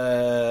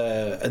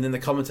the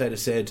commentator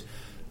said.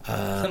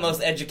 The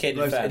most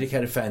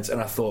educated fans, and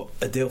I thought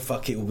Adil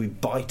Fakir will be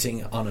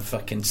biting on a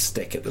fucking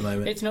stick at the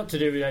moment. It's not to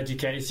do with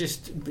educated. It's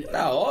just they're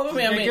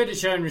good at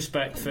showing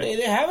respect for. They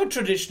have a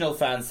traditional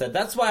fan set.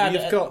 That's why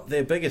you've got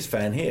their biggest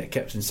fan here,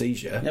 Captain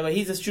Seizure. No, but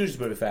he's a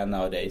Shrewsbury fan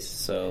nowadays.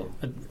 So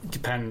it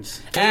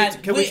depends.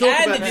 We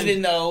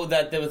didn't know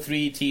that there were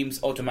 3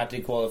 teams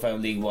automatically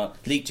qualifying League 1,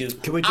 League 2.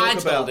 Can we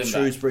talk about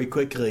Shrewsbury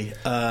quickly?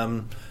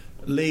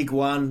 League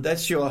 1,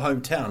 that's your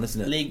hometown,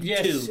 isn't it? League 2.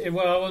 Yes,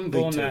 well, I wasn't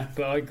born there,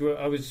 but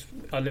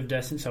I lived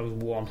there since I was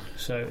 1,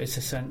 so it's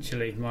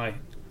essentially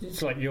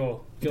it's like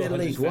your they're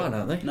League 1,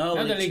 aren't they? No,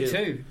 they're League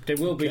 2. They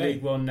will be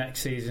League 1 next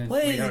season.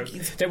 We hope.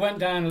 They went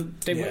down.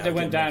 They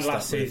went down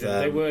last season.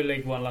 They were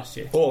League 1 last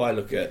year. All I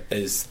look at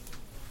is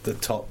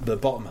the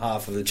bottom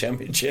half of the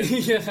championship.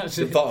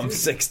 The bottom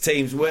 6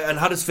 teams. And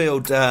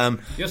Huddersfield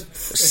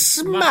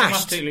smashed.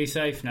 Mathematically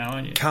safe now,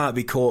 aren't you? Can't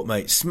be caught,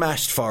 mate.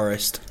 Smashed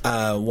Forest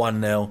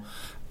 1-0,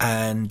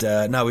 and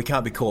no, we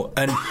can't be caught.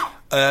 And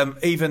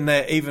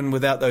even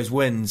without those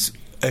wins,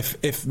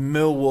 if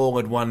Millwall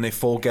had won their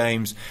 4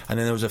 games and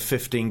then there was a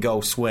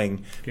 15-goal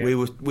swing,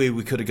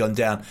 we could have gone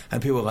down.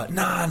 And people were like,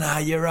 nah,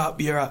 you're up.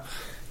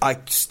 I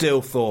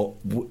still thought,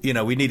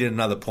 we needed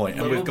another point,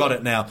 and we've got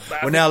it now.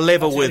 We're now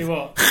level with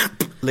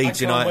Leeds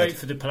United. I can't wait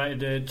for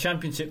the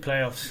Championship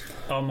playoffs.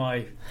 Are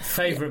my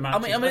favourite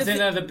matches.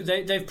 I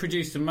think they've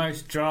produced the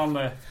most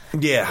drama in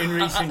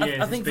recent years.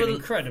 I think it's been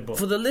incredible.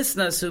 For the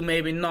listeners who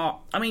maybe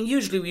not... I mean,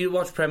 usually we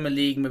watch Premier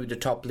League, maybe the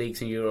top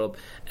leagues in Europe,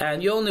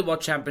 and you only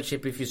watch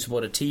Championship if you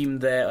support a team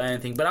there or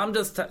anything. But I'm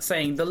just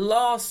saying, the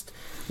last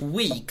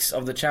weeks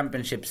of the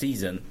Championship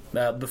season,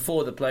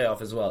 before the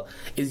playoff as well,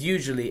 is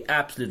usually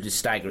absolutely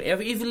staggering.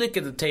 If you look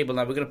at the table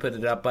now, we're going to put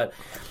it up, but,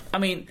 I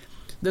mean...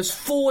 There's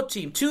 4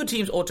 teams. 2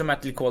 teams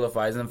automatically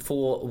qualifies, and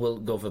 4 will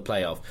go for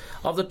playoff.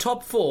 Of the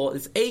top 4,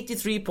 it's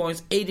 83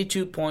 points,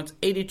 82 points,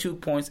 82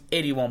 points,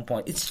 81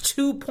 points. It's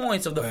 2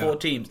 points of the 4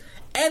 teams.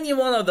 Any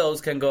one of those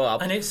can go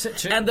up, and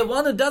the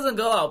one who doesn't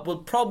go up will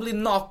probably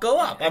not go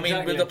up. Exactly. I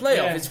mean, with the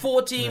playoff, it's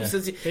 4 teams.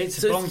 Yeah. It's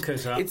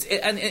bonkers.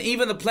 And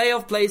even the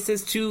playoff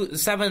places, 2,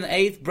 7,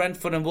 8,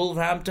 Brentford and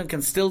Wolverhampton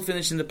can still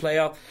finish in the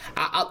playoff.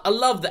 I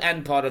love the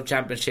end part of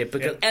Championship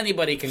because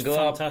anybody can go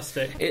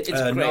fantastic. Up. It's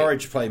great.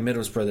 Norwich play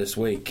Middlesbrough this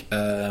week,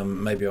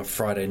 maybe on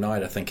Friday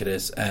night, I think it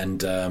is,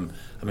 and.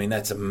 I mean,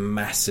 that's a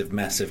massive,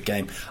 massive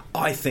game.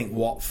 I think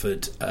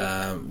Watford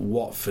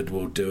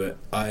will do it.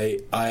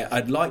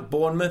 I'd like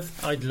Bournemouth,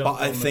 but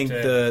I think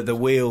the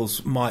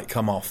wheels might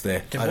come off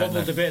there. They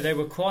wobbled a bit. They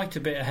were quite a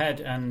bit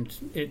ahead, and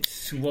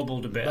it's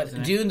wobbled a bit.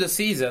 But during the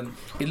season,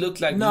 it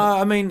looked like... No,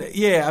 I mean,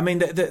 they're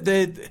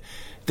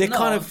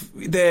kind of...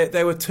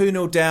 They were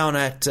 2-0 down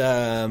at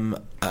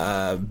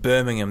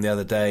Birmingham the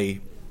other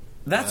day.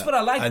 That's what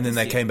I like. And then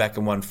they came back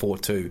and won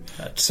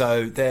 4-2.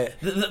 So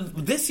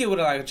this year, what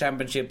I like a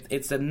Championship,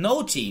 it's that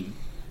no team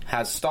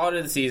has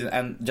started the season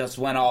and just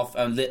went off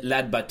and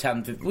led by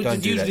 10, which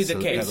is usually the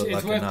case.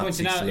 It's worth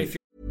pointing out.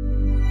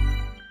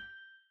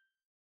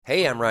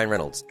 Hey, I'm Ryan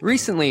Reynolds.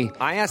 Recently,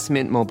 I asked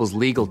Mint Mobile's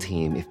legal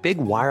team if big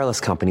wireless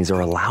companies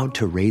are allowed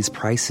to raise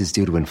prices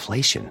due to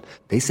inflation.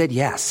 They said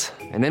yes.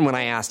 And then when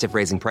I asked if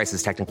raising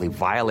prices technically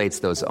violates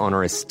those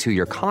onerous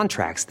 2-year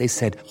contracts, they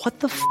said, "What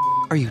the f***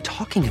 are you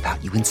talking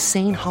about, you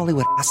insane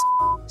Hollywood ass?"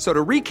 So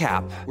to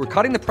recap, we're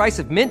cutting the price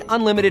of Mint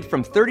Unlimited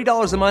from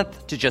 $30 a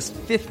month to just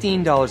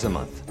 $15 a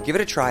month. Give it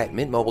a try at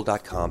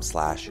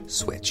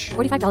mintmobile.com/switch.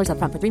 $45 up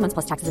front for 3 months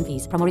plus taxes and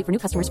fees. Promo rate for new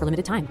customers for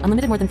limited time.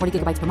 Unlimited more than 40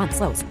 gigabytes per month.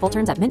 Slows full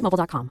terms at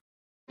mintmobile.com.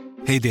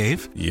 Hey,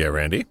 Dave. Yeah,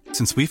 Randy.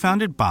 Since we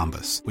founded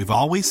Bombas, we've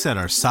always said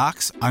our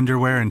socks,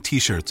 underwear, and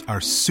T-shirts are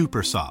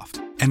super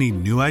soft. Any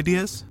new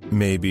ideas?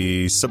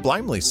 Maybe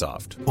sublimely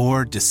soft.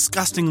 Or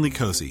disgustingly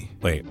cozy.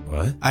 Wait,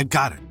 what? I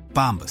got it.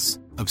 Bombas.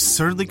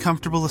 Absurdly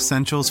comfortable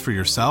essentials for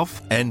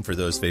yourself and for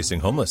those facing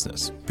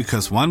homelessness.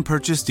 Because one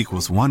purchased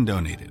equals one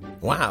donated.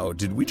 Wow,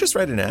 did we just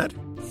write an ad?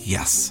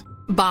 Yes.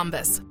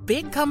 Bombas.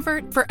 Big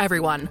comfort for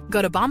everyone.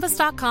 Go to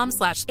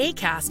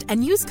bombas.com/ACAST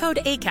and use code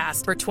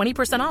ACAST for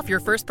 20% off your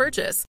first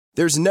purchase.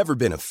 There's never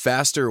been a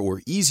faster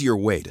or easier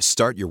way to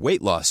start your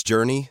weight loss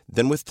journey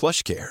than with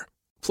PlushCare.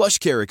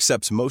 PlushCare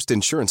accepts most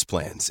insurance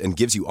plans and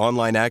gives you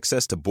online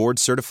access to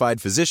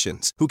board-certified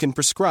physicians who can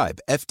prescribe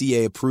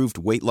FDA-approved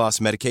weight loss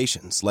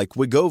medications like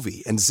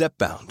Wegovy and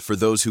Zepbound for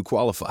those who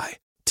qualify.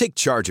 Take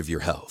charge of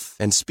your health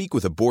and speak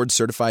with a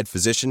board-certified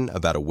physician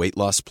about a weight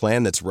loss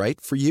plan that's right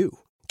for you.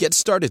 Get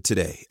started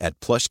today at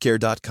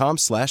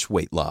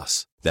plushcare.com/weight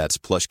loss. That's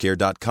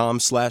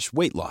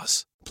plushcare.com/weight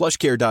loss.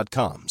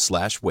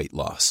 plushcare.com/weight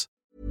loss.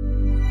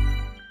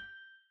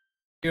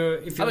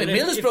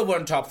 Middlesbrough were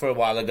on top for a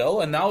while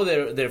ago, and now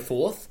they're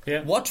fourth.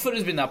 Yeah. Watford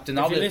has been up to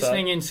now. If you're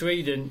listening in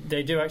Sweden,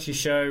 they do actually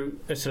show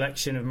a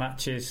selection of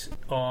matches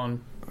on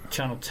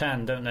Channel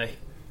 10, don't they?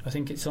 I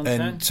think it's on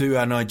 10. And to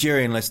our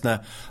Nigerian listener,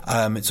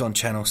 it's on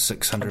Channel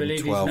 612. I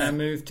believe he's now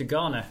moved to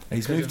Ghana.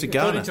 He's moved to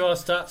Ghana. According to our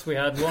stats, we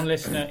had one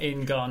listener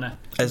in Ghana.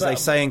 As they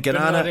say in Ghana...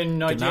 Not in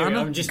Nigeria. Ghana?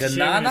 I'm just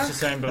assuming it's the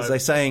same bloke. As they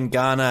say in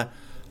Ghana,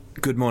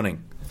 good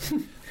morning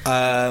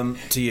to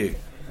you.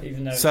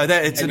 So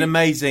it's an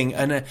amazing,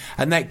 and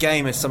that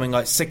game is something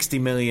like £60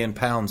 million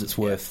it's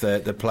worth,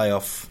 the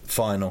playoff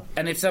final.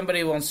 And if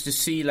somebody wants to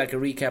see like a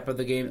recap of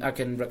the game, I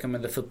can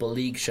recommend the Football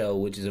League show,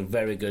 which is a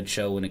very good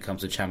show when it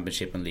comes to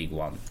Championship and League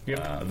One.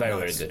 Yep.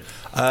 Very good.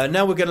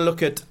 Now we're going to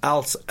look at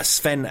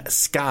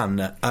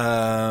Allsvenskan.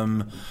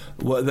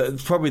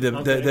 Probably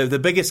the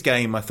biggest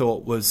game I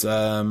thought was.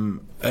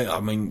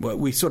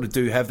 We sort of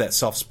do have that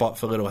soft spot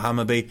for Little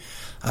Hammarby.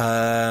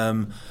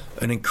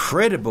 An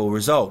incredible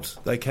result.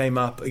 They came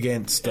up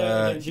against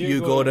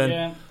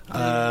Djurgården.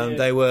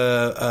 They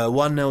were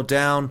 1-0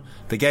 down.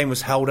 The game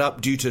was held up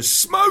due to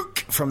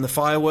smoke from the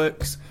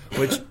fireworks,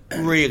 which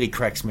really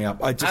cracks me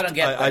up. I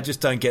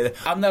just don't get it.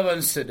 I've never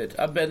understood it.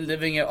 I've been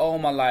living here all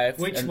my life.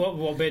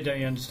 What bit don't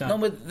you understand? No,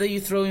 but you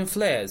throw in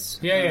flares.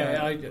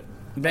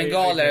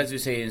 Bengala, as we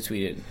say in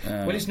Sweden.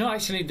 Well, it's not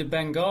actually the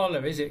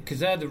Bengala, is it? Because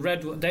they're the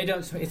red one. They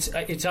don't. It's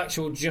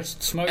actual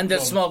just smoke. And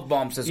there's smoke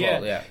bombs as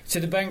well. Yeah. So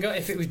the Bengala,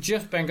 if it was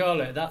just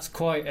Bengala, that's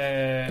quite.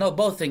 No,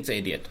 both things are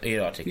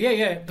idiotic.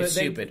 Yeah, but it's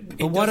stupid.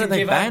 But why don't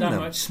they ban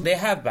them? They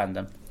have banned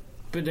them.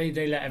 But they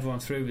let everyone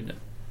through with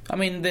them. I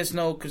mean, there's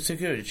no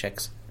security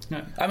checks.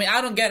 No. I mean, I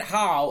don't get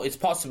how it's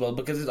possible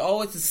because it's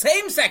always the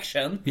same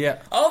section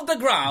of the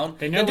ground.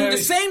 They do the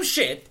same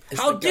shit.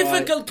 How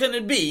difficult can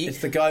it be? It's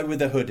the guy with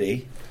the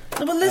hoodie.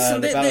 No, but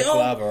listen, they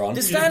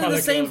stand in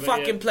the same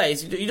fucking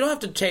place. You don't have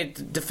to change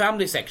the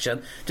family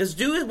section. Just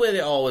do it where they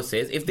always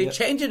is. If they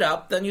change it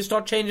up, then you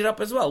start changing it up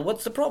as well.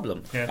 What's the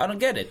problem? I don't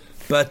get it.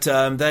 But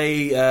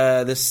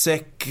the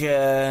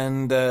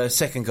second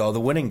goal, the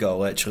winning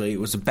goal, actually, it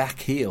was a back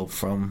heel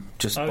from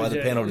just by the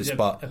penalty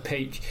spot. A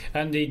peach.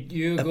 And the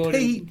Djurgården... A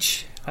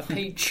peach? A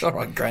peach. All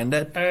right,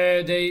 Grandad.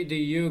 The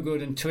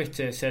Djurgården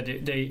Twitter said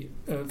they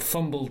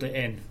fumbled it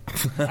in.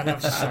 And I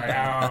was just like,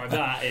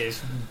 that is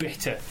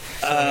bitter.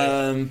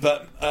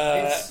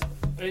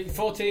 It's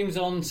 4 teams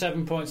on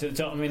 7 points at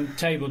the top. I mean,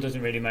 table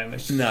doesn't really make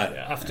much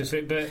after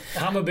 3. But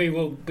Hammarby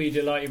will be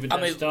delighted with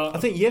their start. I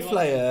think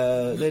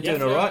Gefle, they're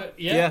doing all right.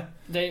 Yeah.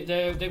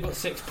 They've got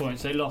 6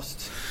 points. They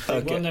lost. They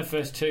won their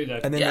first 2,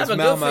 though. And then there's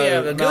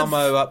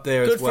Malmo up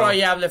there as well. Good for our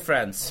Gävle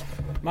friends.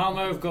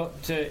 Malmo have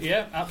got...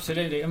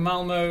 absolutely. And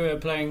Malmo are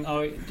playing...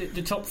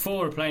 the top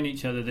 4 are playing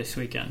each other this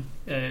weekend.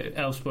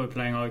 Elfsborg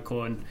playing AIK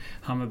and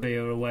Hammarby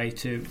are away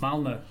to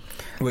Malmo.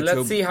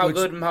 Let's see how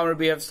good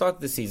Hammarby have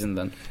started the season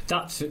then.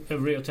 That's a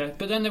real test.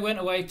 But then they went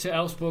away to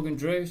Elfsborg and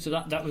drew, so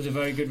that was a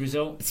very good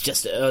result. It's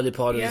just the early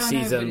part of the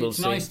season. It's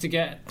nice to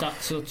get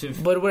that sort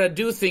of... But what I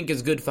do think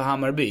is good for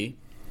Hammarby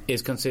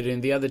is, considering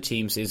the other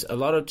teams, is a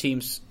lot of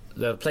teams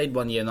that have played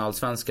 1 year in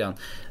Allsvenskan,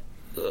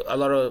 a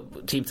lot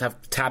of teams have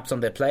tabs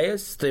on their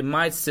players. They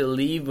might still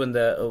leave when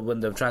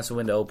the transfer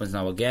window opens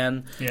now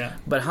again. Yeah.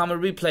 But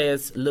Hammarby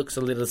players looks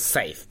a little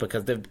safe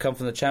because they've come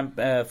from the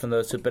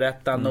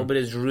Superettan.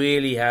 Nobody's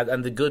really had,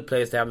 and the good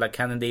players they have, like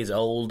Kennedy is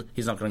old.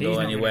 He's not going to go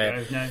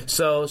anywhere.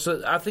 So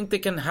I think they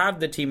can have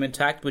the team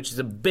intact, which is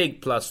a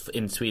big plus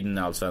in Sweden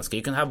and Allsvenskan.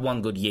 You can have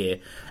 1 good year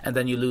and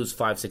then you lose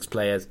 5-6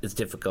 players. It's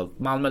difficult.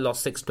 Malmö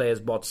lost 6 players,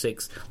 bought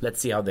 6.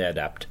 Let's see how they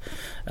adapt.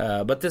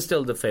 But they're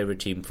still the favourite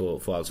team for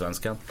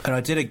Allsvenskan.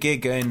 And I did a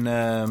gig in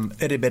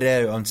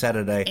Örebro on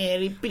Saturday,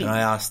 and I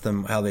asked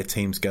them how their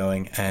team's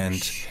going,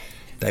 and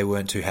they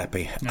weren't too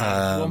happy.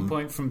 1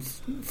 point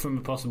from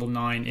a possible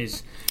 9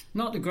 is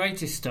Not the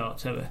greatest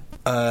starts ever.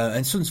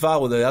 And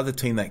Sundsvall were the other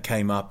team that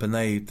came up, and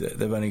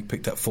they've only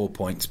picked up 4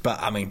 points.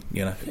 But, I mean,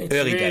 you know, it's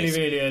early days.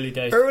 Really early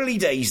days. Early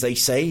days, they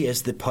say,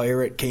 as the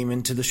pirate came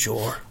into the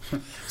shore.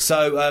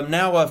 So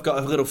now I've got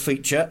a little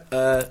feature.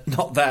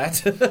 Not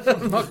that.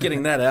 I'm not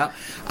getting that out.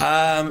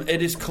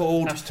 It is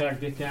called...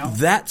 #Dick Out.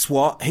 That's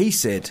what he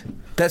said.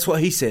 That's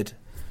what he said.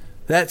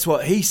 That's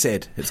what he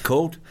said. It's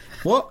called...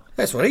 What?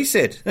 That's what he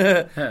said.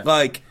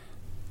 Like...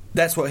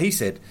 That's what he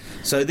said.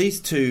 So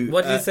these two...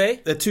 What did he say?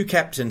 The two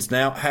captains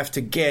now have to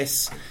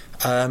guess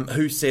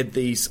who said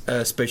these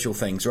special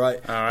things, right?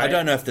 All right? I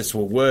don't know if this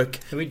will work.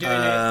 Are we doing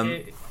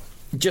it?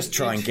 Just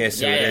try and guess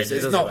who Yeah, it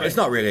is. It's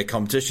not really a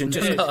competition.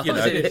 Just, you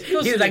know. He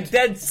was like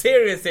dead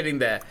serious sitting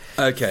there.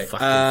 Okay.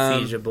 Fucking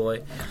seizure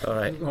boy. All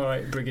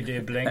right,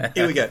 Brigadier Bling.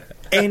 Here we go.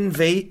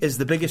 Envy is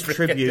the biggest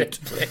tribute...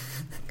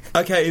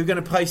 Okay, are you going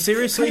to play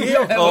seriously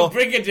here? Well,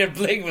 Brigadier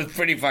Bling was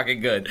pretty fucking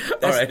good.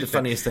 That's the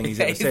funniest thing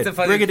he's ever said.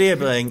 Brigadier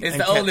Bling. It's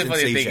and the only Captain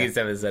funny Seizure. thing he's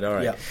ever said. All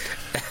right.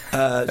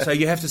 Yeah. So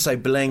you have to say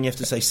Bling, you have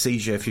to say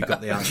Seizure if you've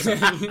got the answer.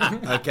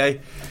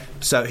 Okay?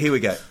 So here we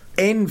go.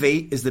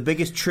 Envy is the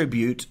biggest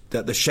tribute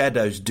that the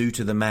shadows do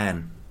to the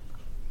man.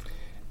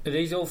 Are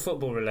these all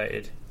football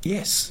related?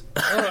 Yes.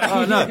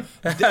 Oh, no.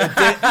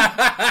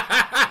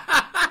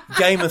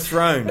 Game of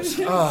Thrones.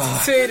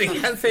 Oh. Say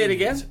it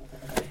again.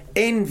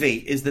 Envy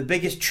is the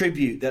biggest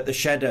tribute that the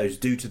shadows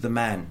do to the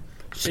man.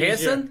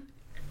 Pearson?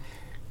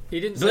 He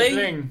didn't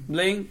say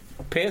Bling?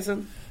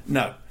 Pearson?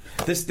 No.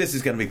 This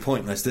is going to be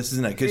pointless, this,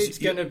 isn't it? Cause it's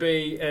going to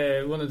be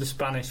one of the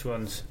Spanish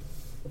ones.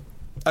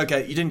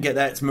 Okay, you didn't get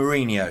that. It's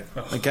Mourinho.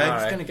 Okay? I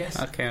was going to guess.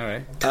 Okay, all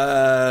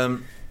right.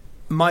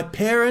 My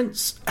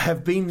parents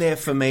have been there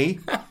for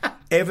me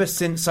ever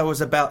since I was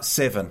about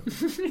 7.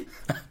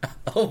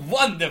 Oh,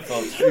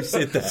 wonderful. Who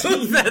said that?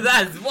 Who said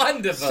that? It's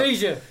wonderful.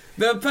 Seizure.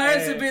 The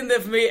parents have been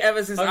there for me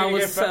ever since I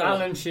was 7.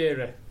 Alan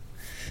Shearer.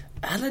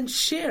 Alan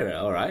Shearer,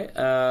 all right.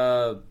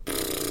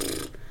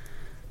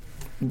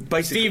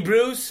 Basically, Steve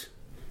Bruce?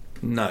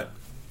 No.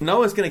 No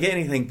one's going to get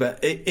anything, but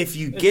if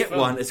you get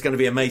one, it's going to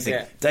be amazing.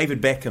 Yeah.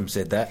 David Beckham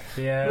said that.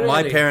 Yeah. Really?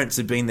 My parents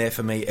have been there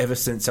for me ever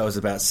since I was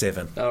about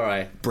 7. All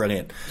right.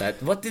 Brilliant.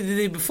 What did they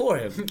do before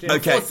him?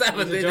 Okay. Before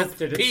 7, they just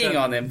peeing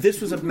on him.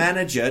 This was a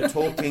manager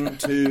talking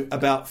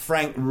about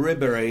Frank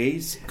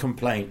Ribery's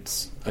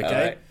complaints. Okay? All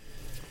right.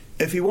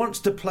 If he wants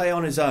to play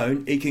on his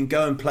own, he can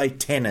go and play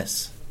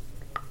tennis.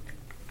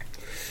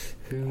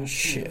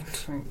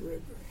 Shit.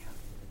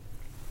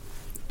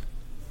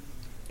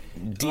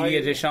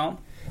 Didier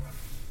Deschamps?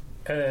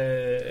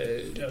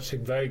 That's a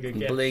very good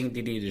guess. Bling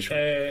Didier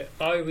Deschamps.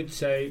 I would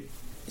say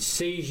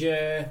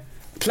Seizure.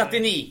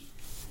 Platini.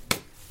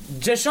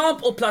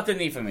 Deschamps or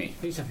Platini for me?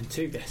 He's having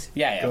 2 guesses.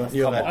 Yeah.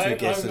 You'll have 2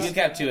 guesses. You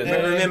got 2 as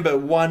But well. remember,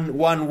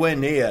 one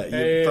win here.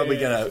 You're probably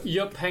going to...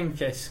 Jupp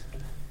Heynckes.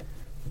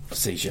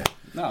 Seizure.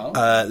 No.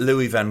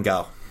 Louis van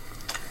Gaal.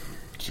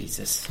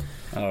 Jesus.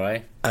 All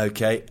right.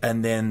 Okay,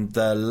 and then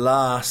the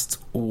last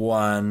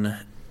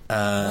one...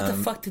 what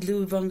the fuck did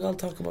Louis van Gaal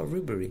talk about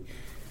Ribery?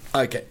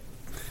 Okay.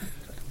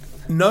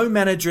 No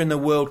manager in the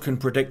world can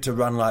predict a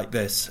run like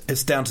this.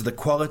 It's down to the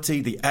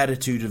quality, the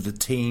attitude of the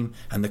team,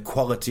 and the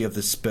quality of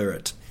the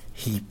spirit.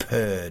 He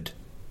purred.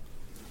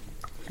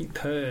 He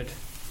purred.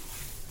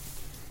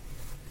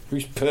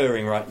 Who's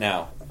purring right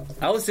now?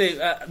 I would say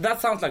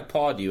that sounds like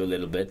Pardew a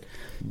little bit,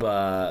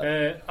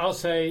 but I'll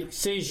say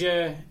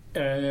Seizure.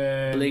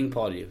 Bling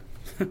Pardew.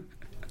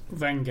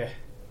 Wenger.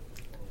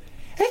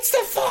 It's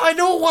the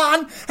final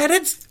one, and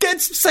it's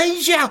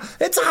Seizure.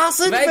 It's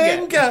Arsene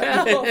Wenger.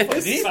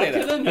 Did he say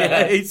that?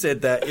 Yeah, he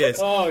said that, yes.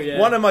 Oh, yeah.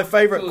 One of my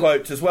favourite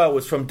quotes as well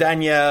was from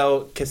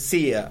Daniel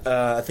Casilla.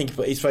 I think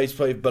he's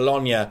played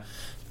Bologna.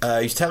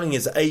 He's telling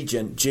his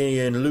agent,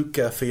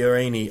 Gianluca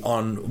Fiorini,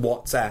 on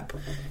WhatsApp.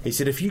 He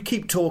said, if you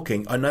keep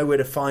talking, I know where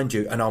to find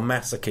you, and I'll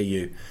massacre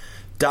you.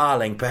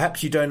 Darling,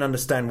 perhaps you don't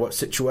understand what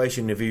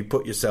situation have you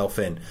put yourself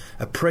in.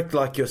 A prick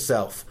like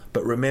yourself.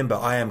 But remember,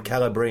 I am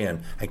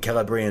Calabrian, and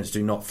Calabrians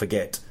do not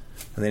forget.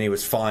 And then he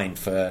was fined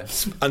for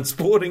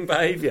unsporting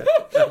behaviour.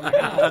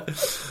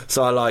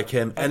 So I like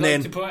him. I'd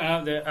like to point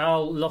out that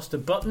Al lost a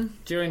button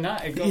during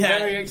that. It got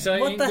very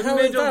exciting. What the hell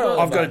is that?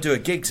 I've got to do a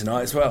gig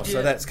tonight as well,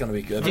 so that's going to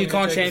be good. You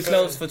can't change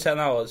clothes for 10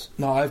 hours.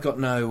 No, I've got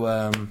no...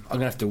 I'm going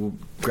to have to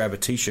grab a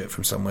T-shirt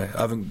from somewhere.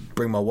 I haven't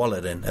bring my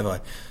wallet in, have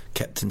I?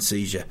 Captain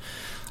Seizure.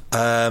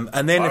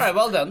 And then all right,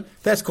 well done.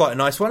 That's quite a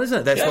nice one,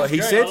 isn't it? That's what he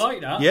great. said. I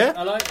like that. Yeah,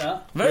 I like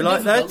that. Very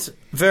like that.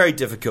 Very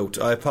difficult.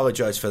 I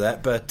apologise for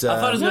that, but I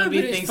thought it was going to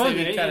be but things it's that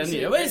we funny. kind of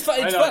knew. It's fun.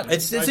 It's fun.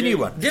 It's a new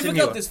one.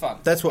 Difficult is fun.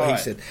 That's what he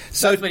said.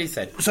 So that's what he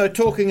said. So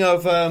talking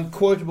of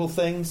quotable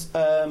things,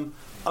 I'm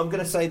going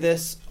to say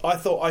this. I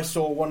thought I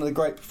saw one of the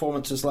great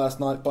performances last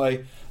night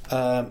by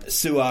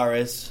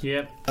Suarez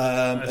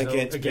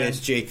against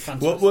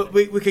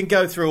PSG. We can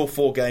go through all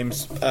 4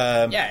 games.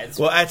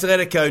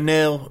 Atletico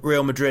 0,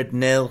 Real Madrid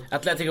 0.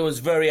 Atletico was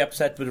very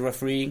upset with the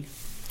refereeing.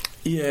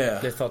 Yeah.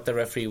 They thought the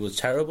referee was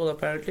terrible,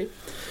 apparently.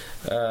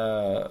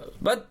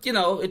 But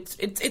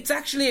it's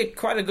actually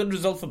quite a good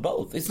result for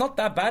both. It's not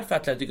that bad for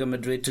Atletico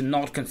Madrid to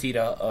not concede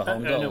a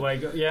home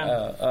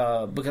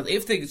goal. Because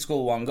if they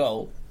score one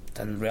goal,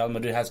 then Real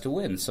Madrid has to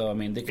win. So I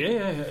mean, they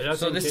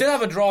still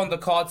have a draw on the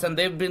cards, and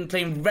they've been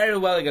playing very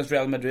well against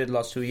Real Madrid the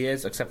last 2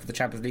 years, except for the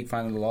Champions League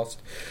final they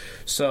lost.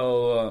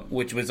 So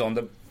which was on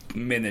the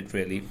minute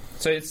really.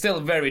 So it's still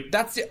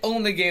that's the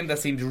only game that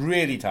seems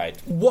really tight.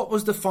 What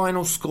was the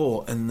final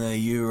score in the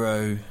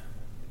Euro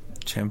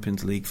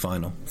Champions League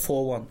final?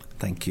 4-1.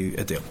 Thank you,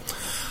 Adil.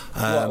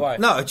 Why?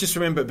 No, I just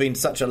remember it being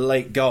such a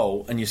late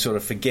goal, and you sort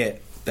of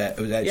forget that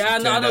it was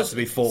actually turned out to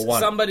be 4-1.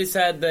 Somebody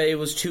said that it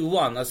was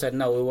 2-1. I said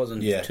no, it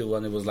wasn't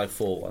 2-1. It was like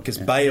 4-1. Because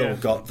Bale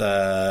got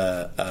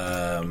the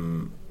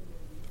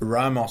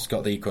Ramos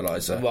got the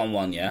equaliser,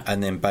 1-1, yeah,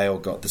 and then Bale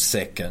got the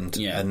second,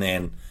 and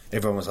then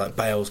everyone was like,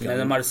 Bale's going to...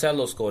 And then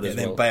Marcelo scored as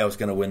well. And then Bale's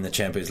going to win the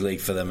Champions League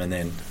for them, and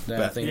then...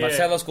 I think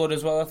Marcelo scored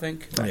as well, I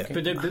think. Yeah.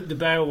 But the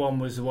Bale one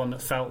was the one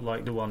that felt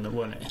like the one that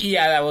won it.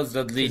 Yeah, that was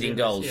the leading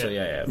goal,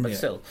 so but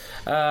still.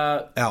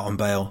 Out on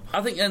Bale.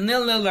 I think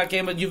 0-0 that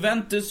game, but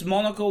Juventus,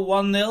 Monaco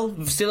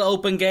 1-0, still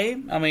open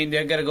game. I mean,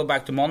 they're going to go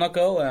back to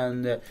Monaco,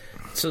 and...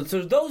 So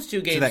those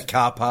two games... To that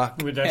car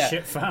park. With their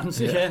shit fans,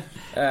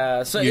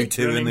 so you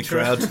two in the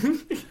crowd.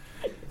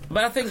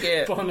 But I think...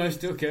 Bono's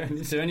still going.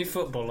 Is there any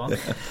football on?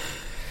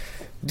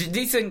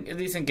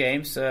 Decent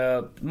games.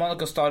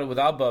 Monaco started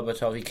without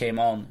Berbatov. He came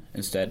on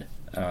instead.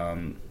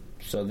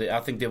 So I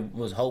think they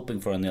was hoping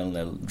for a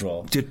 0-0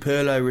 draw. Did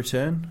Pirlo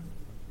return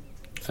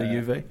for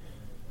Juve?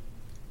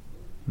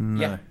 No.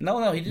 Yeah.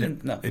 No, he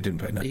didn't. No, he didn't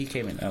play. No, he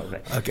came in. Oh,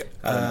 right. Okay.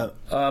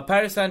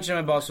 Paris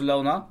Saint-Germain,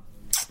 Barcelona.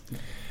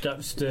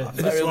 That's the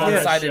very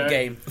one-sided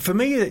game. For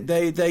me,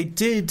 they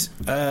did.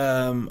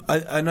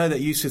 I know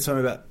that you said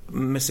something about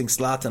missing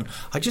Zlatan.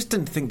 I just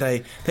didn't think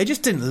they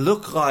just didn't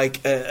look like.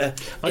 I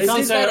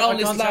can't say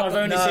I've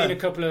only seen a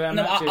couple of them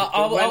matches.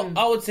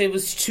 I would say it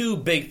was two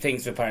big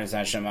things for Paris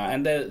Saint-Germain,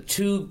 and the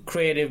two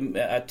creative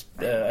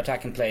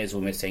attacking players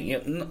were missing.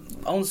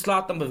 On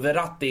Zlatan, but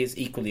Verratti is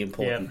equally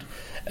important.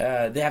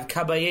 They have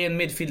Caballé in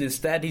midfield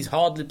instead. He's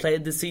hardly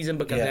played this season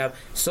because they have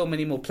so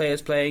many more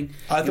players playing.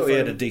 I thought he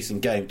had a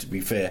decent game, to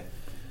be fair.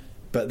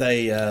 But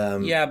they...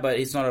 but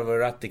he's not a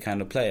Verratti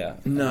kind of player.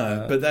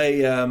 No, but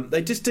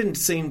they just didn't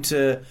seem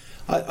to...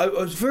 I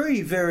was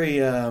very, very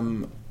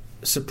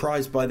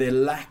surprised by their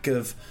lack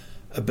of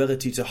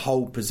ability to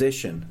hold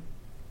possession,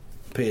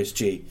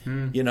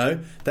 PSG. You know,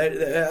 they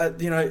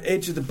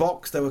edge of the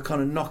box, they were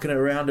kind of knocking it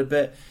around a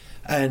bit.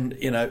 And,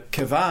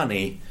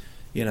 Cavani...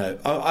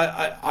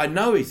 I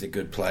know he's a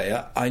good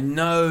player. I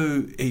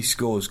know he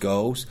scores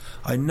goals.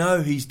 I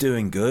know he's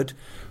doing good,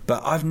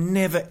 but I've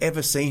never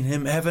ever seen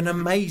him have an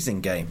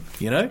amazing game.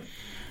 I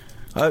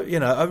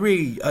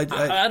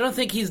don't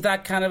think he's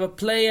that kind of a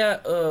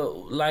player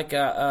like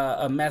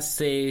a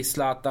Messi,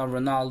 Zlatan,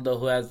 Ronaldo,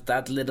 who has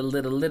that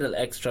little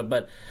extra.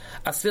 But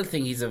I still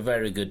think he's a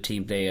very good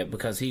team player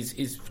because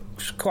he's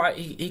quite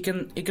he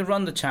can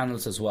run the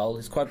channels as well.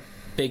 He's quite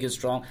big and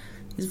strong.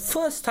 His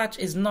first touch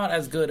is not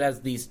as good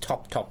as these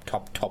top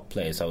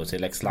players, I would say,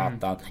 like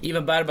Zlatan.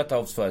 Even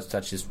Berbatov's first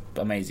touch is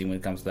amazing when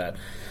it comes to that.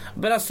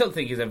 But I still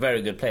think he's a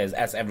very good player,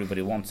 as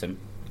everybody wants him.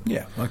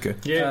 Yeah, okay.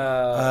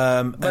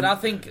 But I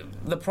think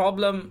the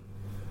problem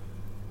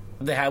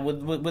they had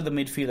with the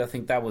midfield, I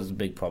think that was a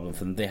big problem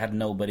for them. They had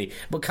nobody.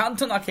 But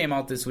Cantona came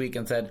out this week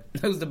and said,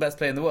 who's the best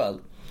player in the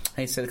world?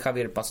 And he said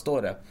Javier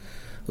Pastore.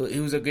 He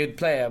was a good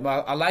player.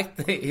 But I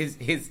liked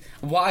his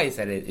why he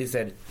said it. He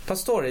said,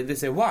 Pastore. They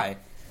said, why?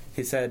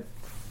 He said,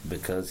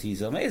 because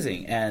he's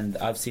amazing. And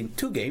I've seen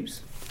 2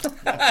 games.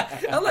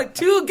 I'm like,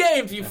 2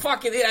 games, you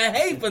fucking... I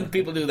hate when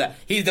people do that.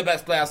 He's the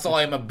best player. I saw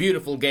him a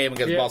beautiful game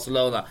against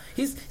Barcelona.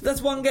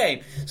 That's 1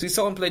 game. So he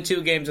saw him play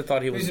 2 games and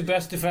thought he was... He's the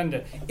best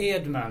defender.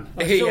 Erdmann.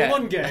 I saw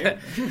 1 game.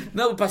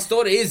 No, but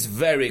Pastore is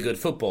very good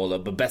footballer,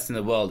 but best in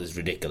the world is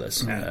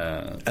ridiculous.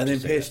 And then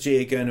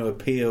PSG are going to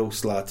appeal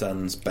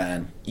Zlatan's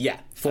ban. Yeah.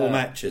 4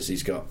 matches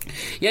he's got.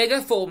 Yeah, he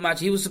got 4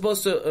 matches. He was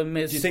supposed to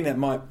miss... Do you think that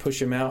might push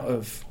him out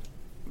of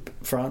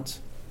France?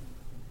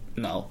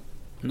 No,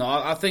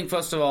 I think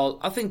first of all,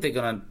 I think they're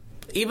gonna,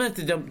 even if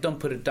they don't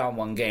put it down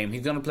 1 game,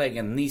 he's gonna play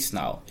against Nice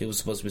now. He was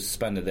supposed to be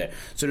suspended there,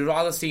 so they'd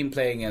rather see him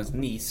playing against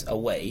Nice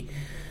away,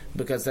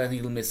 because then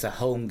he'll miss a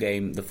home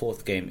game. The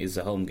 4th game is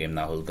a home game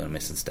now. He's going to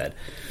miss instead.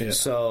 Yeah.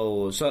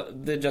 So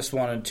they just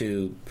wanted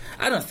to.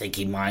 I don't think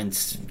he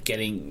minds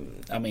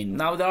getting. I mean,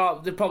 now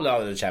they're probably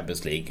out of the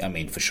Champions League. I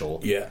mean, for sure.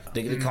 Yeah,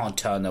 they can't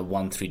turn a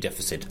 1-3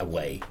 deficit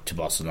away to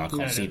Barcelona. I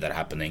can't see that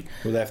happening.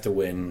 Well, they have to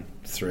win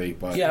 3.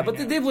 But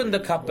they did win the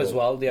cup as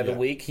well the other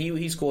week.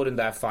 He scored in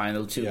that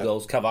final 2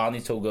 goals.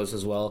 Cavani 2 goals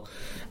as well.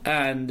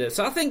 And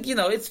so I think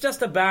it's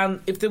just a ban.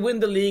 If they win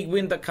the league,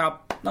 win the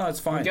cup. No, it's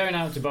fine. Going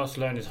out to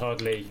Barcelona is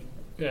hardly...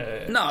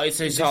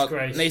 it's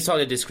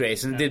hardly a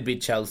disgrace, and did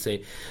beat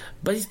Chelsea.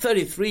 But he's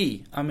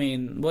 33. I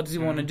mean, what does he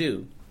want to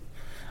do?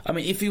 I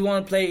mean, if he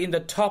want to play in the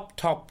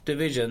top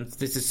divisions,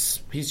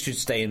 he should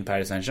stay in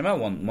Paris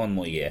Saint-Germain one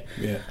more year.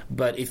 Yeah.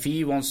 But if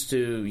he wants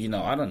to,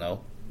 I don't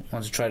know,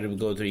 wants to try to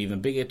go to an even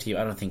bigger team,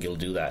 I don't think he'll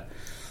do that.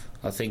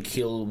 I think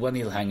when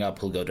he'll hang up,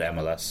 he'll go to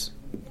MLS,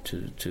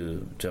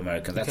 to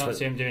America. You can't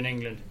see him doing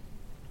England.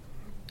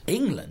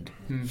 England?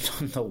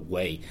 No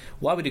way.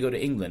 Why would he go to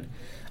England?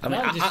 I mean,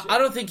 I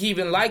don't think he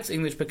even likes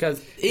English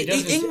because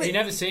he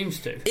never seems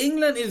to.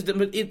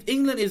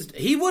 England is.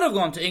 He would have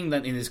gone to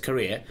England in his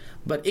career,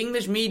 but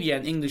English media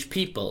and English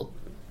people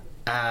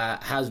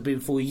has been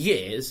for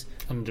years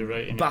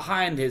underrating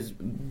behind his.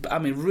 I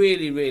mean,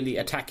 really, really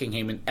attacking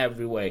him in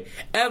every way.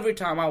 Every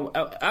time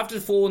after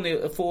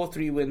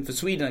 4-3 win for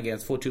Sweden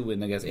against 4-2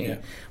 win against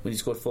England when he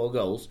scored 4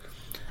 goals.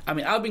 I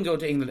mean, I've been going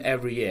to England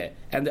every year,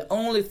 and the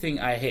only thing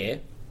I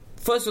hear.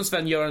 First when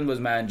Sven-Göran was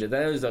manager,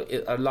 there was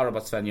a lot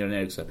about Sven-Göran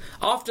Eriksson.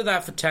 After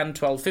that, for 10,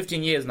 12,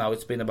 15 years now,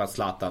 it's been about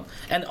Zlatan.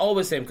 And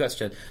always same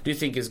question, do you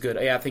think he's good?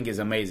 Yeah, I think he's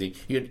amazing.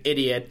 You're an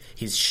idiot,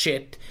 he's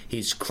shit,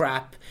 he's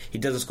crap, he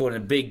doesn't score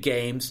in big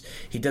games,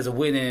 he doesn't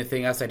win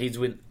anything. I said he's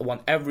won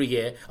every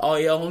year. Oh,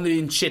 you're only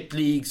in shit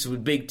leagues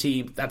with big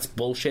teams. That's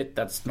bullshit,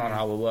 that's not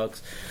how it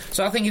works.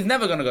 So I think he's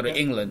never going to go to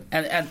England.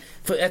 And at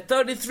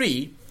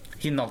 33...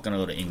 he's not going to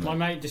go to England. My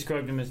mate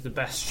described him as the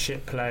best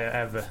shit player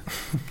ever.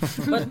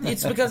 But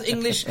it's because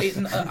English...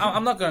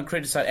 I'm not going to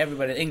criticise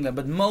everybody in England,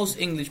 but most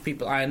English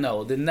people I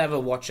know, they never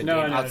watch a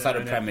game outside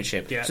of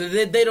Premiership. Yeah. So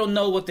they don't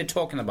know what they're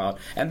talking about.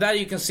 And that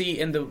you can see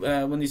in the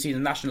when you see the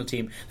national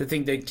team, they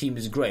think their team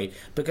is great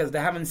because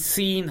they haven't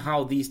seen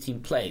how these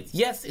teams play.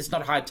 Yes, it's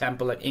not high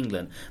tempo like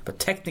England, but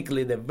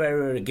technically they're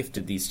very, very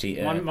gifted, these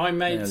teams. My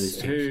mates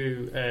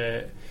who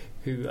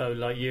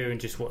like you and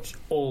just watch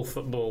all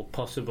football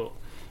possible...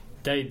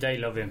 They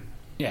love him.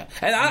 Yeah,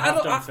 and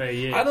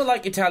I don't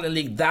like Italian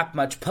league that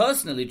much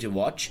personally to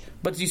watch,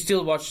 but you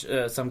still watch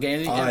some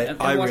games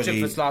and watch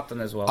it for Zlatan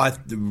as well. I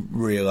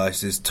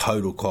realised his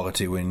total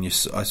quality when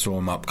I saw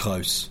him up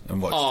close and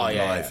watched him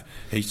live. Yeah.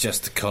 He's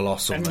just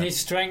colossal. And his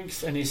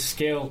strength and his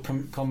skill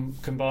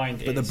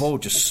combined. But the ball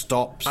just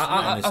stops.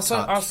 I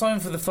saw him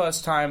for the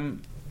first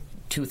time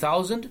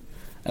 2000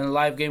 in a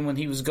live game when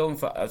he was going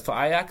for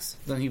Ajax.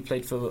 Then he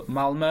played for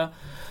Malmö.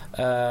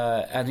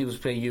 And he was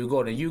playing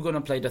Djurgården.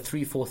 Djurgården played a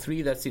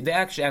 3-4-3 that season. They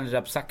actually ended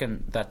up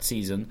second that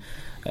season,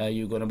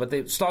 Djurgården, but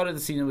they started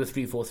the season with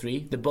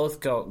 3-4-3. They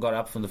both got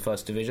up from the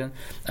first division,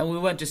 and we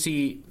went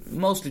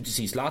mostly to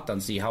see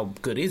Zlatan, see how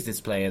good is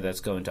this player that's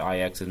going to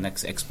Ajax and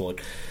next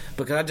export.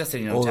 Because I just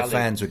said, all the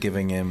fans were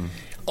giving him.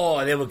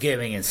 Oh, they were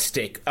giving him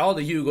stick. All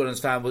the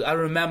Djurgårdens fans. I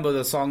remember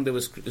the song they were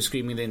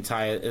screaming the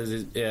entire.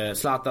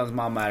 Zlatan's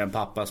mama and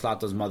papa.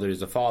 Zlatan's mother is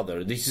the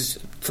father. This is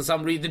for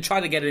some reason they try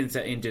to get it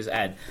into his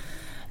head.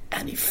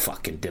 And he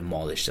fucking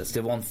demolished us.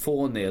 They won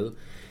 4-0.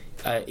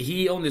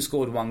 He only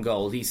scored 1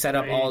 goal. He set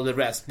up all the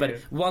rest. But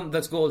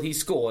that goal he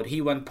scored,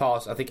 he went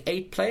past, I think,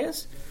 8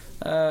 players.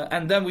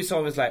 And then we saw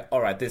it was like,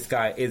 all right, this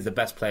guy is the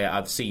best player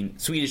I've seen,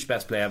 Swedish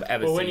best player I've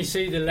ever seen. When you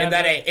see the level,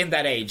 in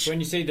that age, when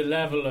you see the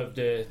level of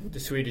the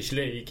Swedish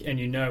league, and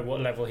you know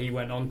what level he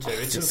went on to,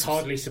 it's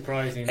hardly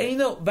surprising.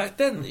 And back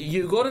then,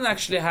 Djurgården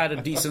actually had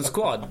a decent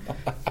squad.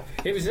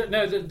 It was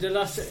the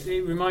last.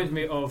 It reminds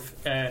me of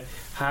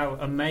how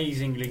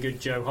amazingly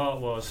good Joe Hart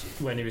was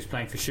when he was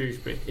playing for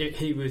Shrewsbury.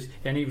 He was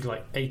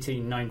like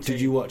 18, 19. Did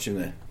you watch him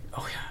there?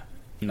 Oh yeah.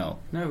 No,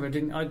 I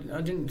didn't.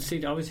 I didn't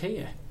see. I was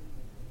here.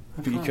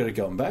 But you could have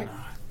gotten back.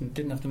 No,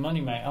 didn't have the money,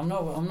 mate. I'm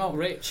not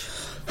rich.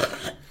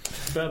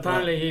 But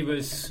apparently he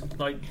was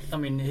like. I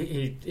mean,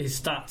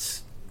 his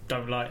stats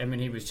don't lie. I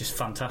mean, he was just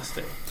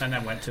fantastic, and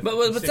then went to. But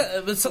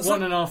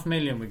 1.5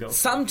 million we got.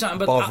 Sometimes,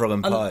 but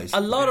a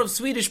lot of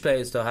Swedish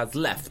players though has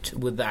left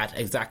with that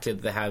exactly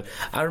that they have.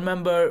 I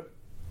remember.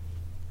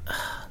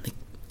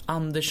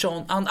 Anders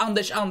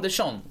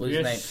Andersson was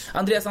his name.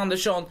 Andreas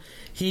Andersson.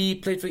 He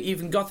played for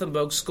even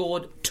Gothenburg.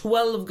 Scored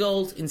 12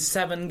 goals in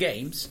 7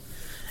 games.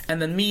 And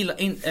then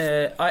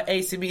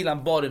AC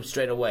Milan bought him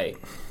straight away.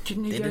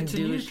 Didn't he go to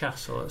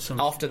Newcastle at some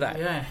after that?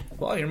 Yeah.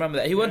 Well, you remember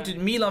that. He went to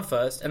Milan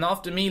first, and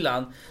after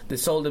Milan, they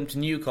sold him to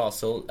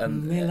Newcastle.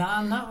 And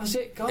Milan, that was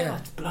it?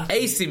 God,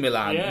 AC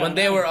Milan, when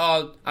they were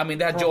all... I mean,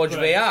 they had George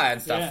Weah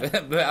and stuff.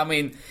 Yeah. But, I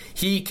mean,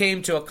 he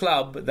came to a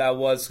club that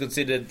was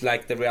considered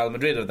like the Real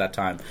Madrid of that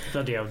time.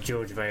 Bloody hell,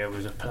 George Weah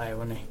was a player,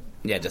 wasn't he?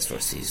 Yeah, just for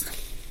a season.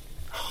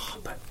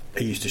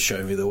 He used to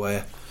show me the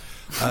way.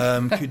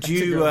 Could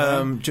you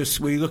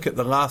we look at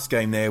the last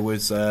game there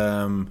was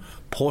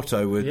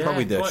Porto with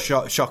probably the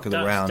shock of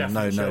the round,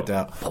 no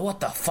doubt. But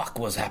what the fuck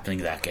was happening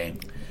in that game?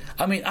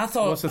 I mean, I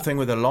thought... What's the thing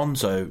with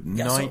Alonso?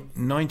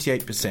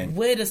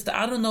 98%.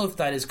 I don't know if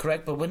that is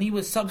correct, but when he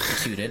was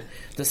substituted,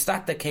 the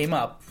stat that came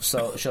up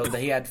showed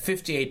that he had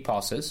 58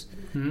 passes,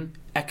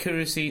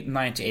 accuracy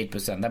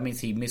 98%. That means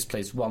he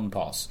misplaced 1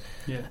 pass.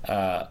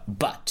 Yeah.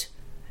 But...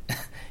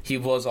 he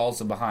was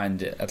also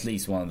behind at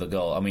least one of the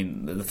goals. I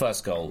mean, the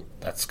first goal,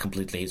 that's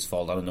completely his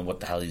fault. I don't know what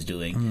the hell he's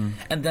doing.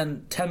 And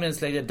then 10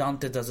 minutes later,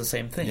 Dante does the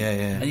same thing. Yeah.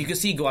 And you can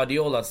see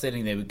Guardiola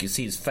sitting there. We can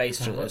see his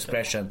facial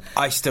expression.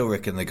 I still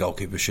reckon the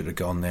goalkeeper should have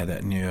gone there,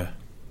 that Neuer.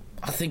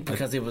 I think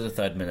because it was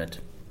the 3rd minute.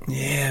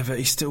 Yeah, but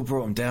he still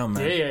brought him down,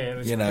 man. Yeah. It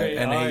was great.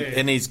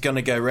 And he's going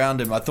to go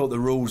round him. I thought the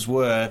rules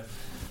were...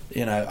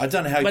 You know, I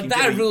don't know how. But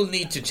that rule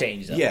needs to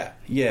change, though. Yeah.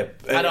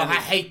 I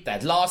hate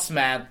that. Last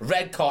man,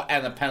 red card,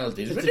 and a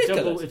penalty. It's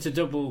ridiculous. It's a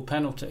double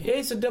penalty. Yeah,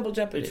 it's a double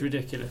jeopardy. It's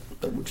ridiculous.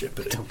 Double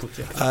jeopardy.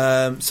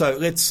 So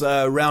let's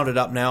round it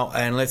up now,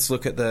 and let's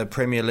look at the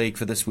Premier League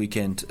for this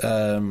weekend.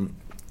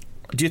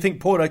 Do you think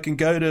Porto can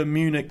go to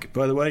Munich,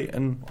 by the way,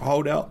 and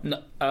hold out? No,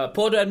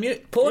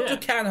 Porto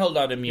can hold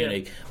out in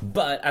Munich,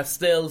 but I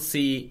still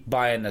see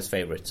Bayern as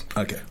favourites.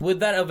 Okay.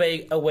 With that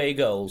away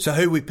goal. So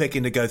who are we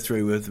picking to go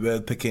through with?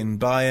 We're picking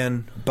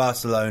Bayern,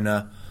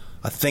 Barcelona,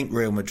 I think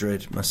Real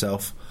Madrid,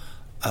 myself,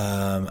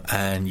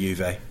 and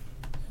Juve.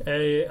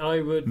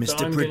 I would.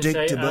 Mr. I'm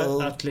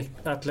Predictable.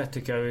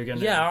 Atletico are going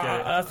to.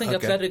 Yeah, I think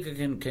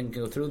Atletico can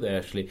go through there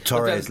actually.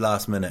 Torres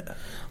last minute.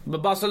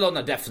 But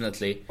Barcelona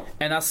definitely,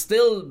 and I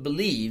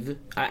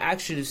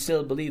actually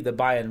still believe that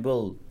Bayern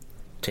will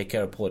take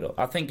care of Porto.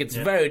 I think it's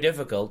very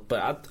difficult,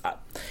 but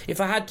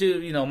if I had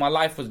to, my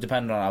life was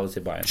dependent on, I would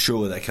say Bayern.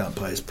 Sure, they can't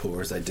play as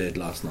poor as they did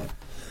last night.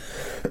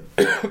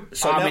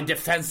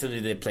 Defensively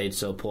they played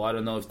so poor. I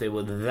don't know if they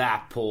were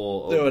that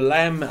poor. They were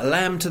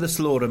lamb to the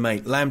slaughter,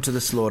 mate. Lamb to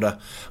the slaughter.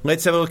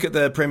 Let's have a look at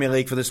the Premier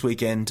League for this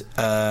weekend.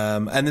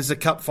 And there's a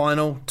cup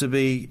final to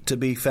be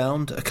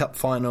found. A cup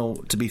final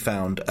to be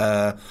found.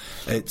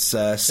 It's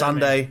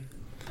Sunday.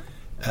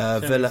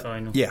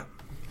 Villa. Yeah.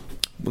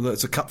 Well,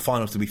 it's a cup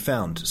final to be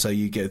found. So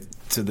you go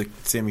to the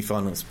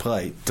semi-finals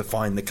play to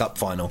find the cup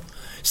final.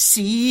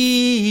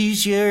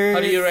 Seizure. How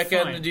do you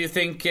reckon? Fine. Do you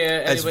think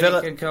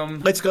anybody can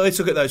come? Let's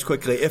look at those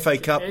quickly. FA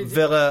Cup,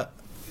 Villa,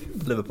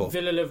 Liverpool.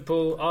 Villa,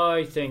 Liverpool.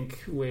 I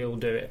think we'll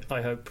do it.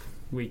 I hope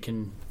we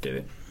can do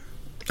it.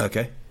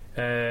 Okay.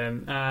 I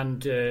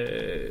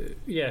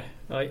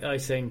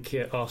think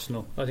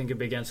Arsenal. I think it'll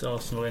be against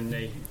Arsenal in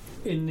the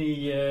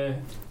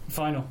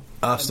final.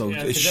 Arsenal.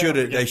 They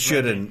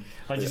shouldn't.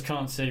 I just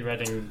can't see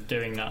Reading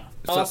doing that.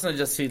 Arsenal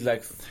just seems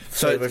like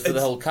favourites for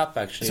the whole cup,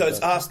 actually. So it's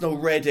Arsenal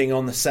Reading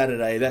on the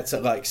Saturday. That's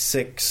at like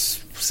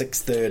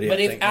 6:30. But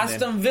if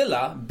Aston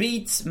Villa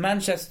beats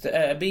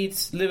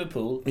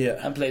Liverpool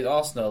and plays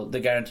Arsenal,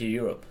 they guarantee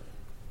Europe.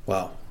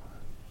 Wow,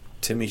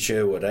 Timmy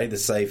Sherwood, the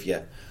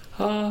saviour.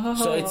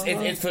 So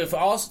it's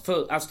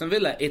for Aston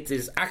Villa, it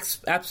is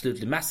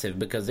absolutely massive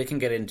because they can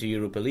get into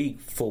Europa League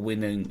for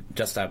winning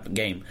just that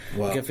game.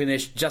 Wow. They can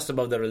finish just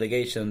above the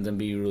relegations and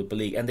be Europa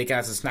League, and they can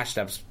also snatch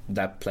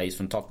that place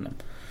from Tottenham.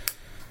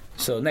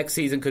 So next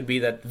season could be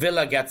that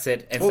Villa gets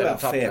it instead of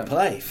Tottenham.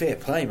 Fair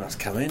play must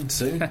come in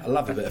soon. I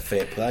love a bit of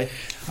fair play.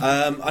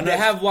 They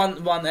have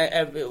one.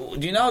 Do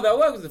you know how that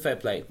works with the fair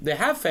play? They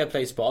have fair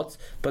play spots,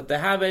 but they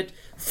have it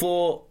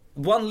for.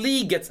 One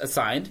league gets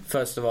assigned,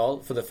 first of all,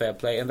 for the fair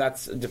play, and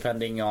that's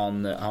depending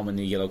on how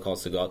many yellow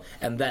cards they got.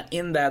 And then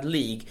in that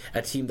league,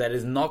 a team that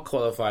is not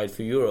qualified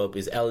for Europe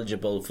is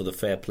eligible for the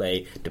fair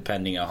play,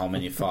 depending on how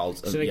many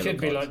fouls. So they could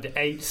be like the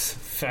 8th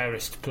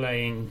fairest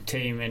playing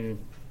team in.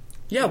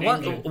 Yeah,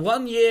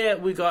 one year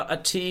we got a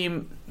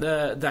team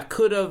that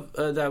could have.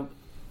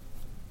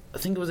 I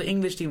think it was an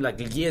English team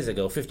like years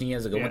ago, 15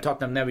 years ago, when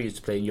Tottenham never used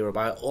to play in Europe.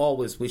 I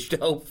always wished to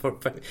hope for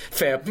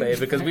fair play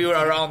because we were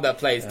around that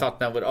place.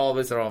 Tottenham were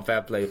always around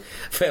fair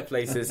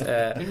places.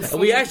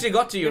 We actually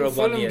got to Europe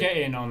one year. Get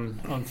in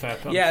on fair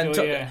play.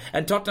 Yeah,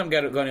 and Tottenham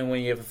got in 1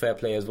 year for fair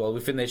play as well. We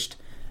finished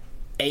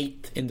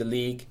 8th in the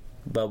league,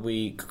 but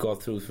we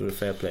got through for the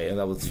fair play, and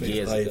that was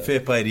years ago. Fair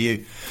play to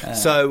you.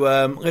 So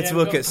let's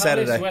look at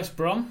Saturday. West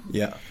Brom.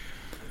 Yeah.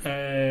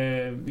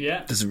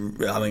 West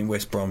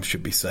Brom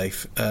should be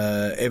safe.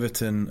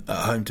 Everton at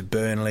home to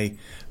Burnley.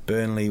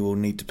 Burnley will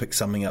need to pick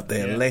something up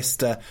there.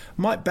 Leicester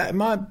might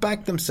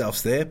back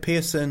themselves there.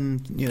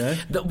 Pearson,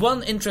 The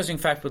one interesting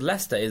fact with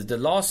Leicester is the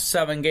last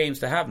 7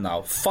 games they have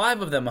now,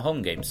 5 of them are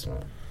home games.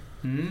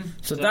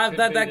 So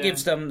that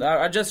gives them.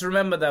 I just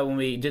remember that when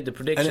we did the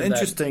prediction. And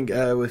interesting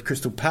with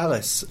Crystal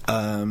Palace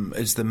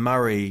is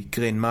the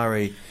Glenn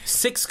Murray.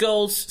 6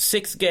 goals,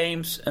 6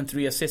 games, and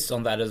 3 assists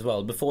on that as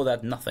well. Before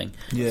that, nothing.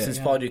 Since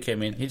Pardew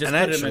came in,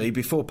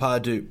 before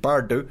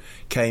Pardew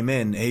came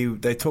in,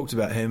 they talked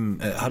about him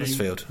at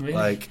Huddersfield,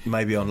 like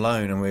maybe on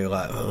loan, and we were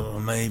like, oh,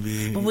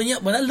 maybe. But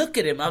when I look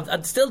at him,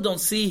 I still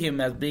don't see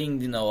him as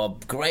being a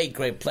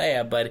great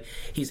player, but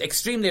he's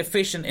extremely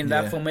efficient in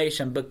that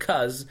formation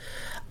because.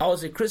 I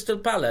was at Crystal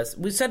Palace.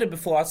 We said it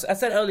before. I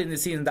said early in the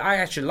season that I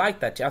actually like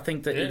that. I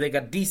think that they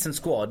got a decent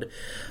squad.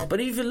 But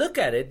if you look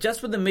at it,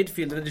 just with the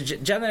midfield,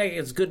 Jannek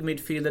is good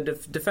midfield. The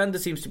defender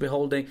seems to be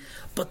holding.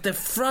 But the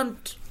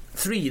front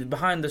 3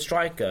 behind the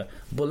striker,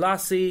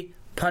 Bolasie,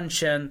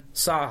 Puncheon,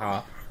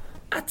 Zaha,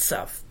 that's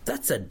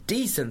a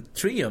decent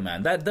trio,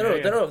 man.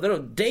 They're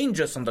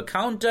dangerous on the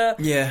counter.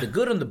 Yeah. They're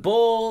good on the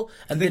ball.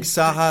 And I think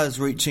Zaha is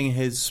reaching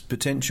his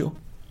potential.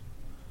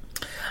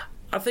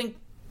 I think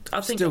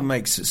still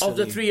makes it silly. Of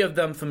the 3 of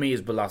them, for me,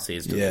 is Bolasie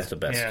is the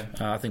best.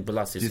 Yeah. I think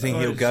Bolasie. Do you think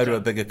he'll go to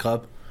a bigger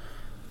club?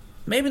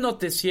 Maybe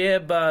not this year,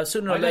 but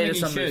sooner or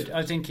later.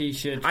 I think he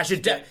should. I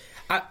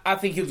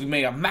think he'll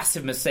make a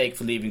massive mistake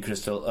for leaving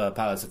Crystal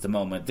Palace at the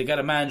moment. They got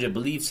a manager who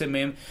believes in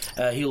him.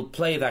 He'll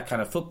play that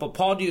kind of football.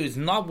 Pardew is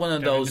not one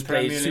of those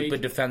plays super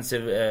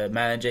defensive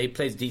manager. He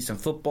plays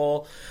decent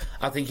football.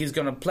 I think he's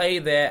going to play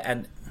there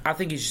and I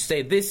think he should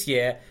stay this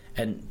year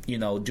and,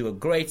 do a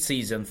great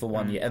season for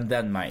 1 year, and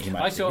then he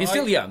might. He's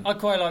still young. I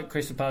quite like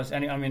Crystal Palace.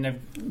 I mean, they're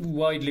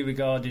widely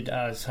regarded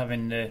as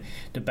having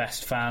the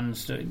best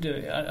fans.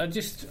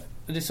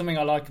 There's something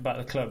I like about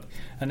the club,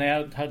 and they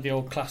had the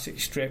old classic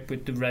strip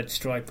with the red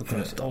stripe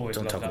across. Don't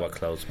talk about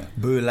clothes, man.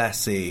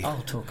 Boulassi.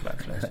 I'll talk about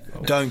clothes.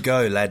 Don't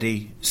go,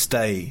 laddie.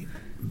 Stay.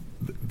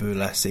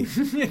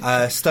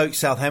 Boulassi. Stoke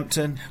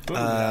Southampton,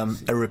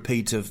 a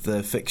repeat of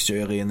the fixture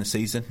early in the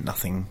season.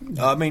 Nothing.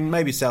 I mean,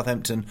 maybe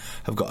Southampton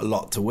have got a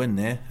lot to win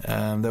there.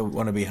 They'll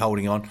want to be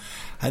holding on.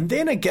 And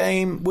then a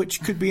game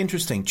which could be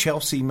interesting,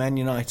 Chelsea-Man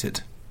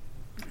United.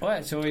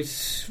 Well,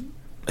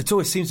 it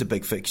always seems a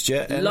big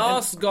fixture.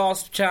 Last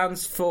gasp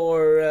chance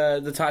for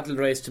the title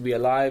race to be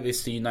alive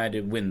is the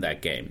United win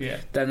that game. Yeah.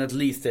 Then at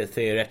least a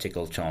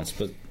theoretical chance,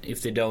 but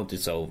if they don't,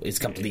 it's over. It's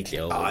completely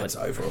over. It's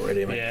over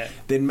already, mate. Yeah.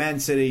 Then Man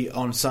City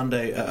on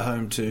Sunday at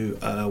home to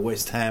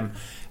West Ham,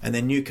 and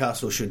then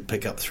Newcastle should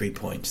pick up 3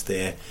 points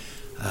there.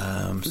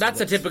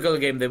 That's a typical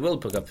game. They will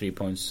pick up 3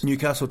 points.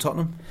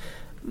 Newcastle-Tottenham?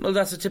 Well,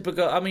 that's a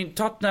typical... I mean,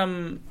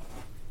 Tottenham...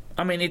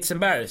 I mean, it's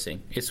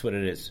embarrassing. It's what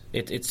it is.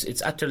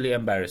 It's utterly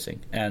embarrassing.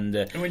 And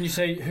when you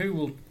say who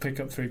will pick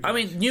up 3 points, I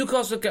mean,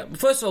 Newcastle.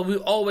 First of all, we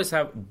always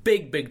have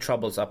big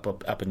troubles up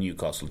in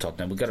Newcastle,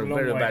 Tottenham. We've got a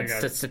very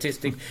bad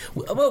statistic.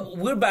 Well,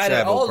 we're bad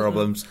at all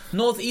problems.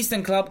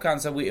 Northeastern club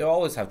cancer. We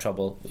always have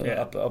trouble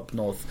up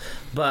north,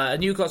 but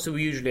Newcastle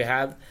we usually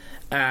have,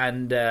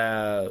 and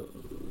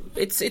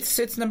it's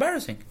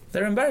embarrassing.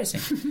 They're embarrassing,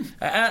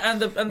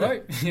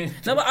 right.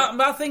 No, but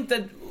I think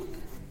that.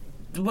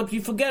 What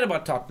you forget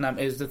about Tottenham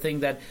is the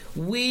thing that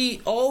we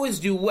always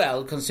do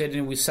well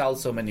considering we sell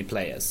so many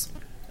players.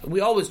 We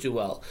always do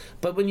well.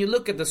 But when you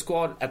look at the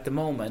squad at the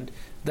moment,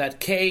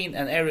 that Kane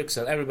and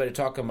Eriksen, everybody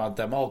talking about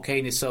them,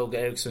 Kane is so good,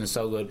 Eriksen is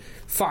so good,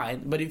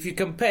 fine. But if you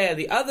compare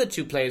the other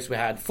two players we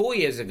had 4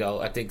 years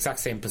ago at the exact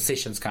same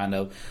positions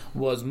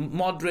was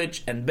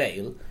Modric and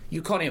Bale,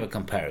 you can't even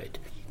compare it.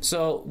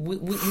 So we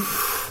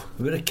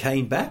with a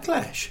Kane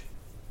backlash.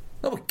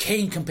 No, but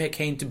compare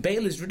Kane to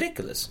Bale is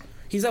ridiculous.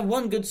 He's had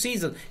one good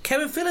season.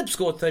 Kevin Phillips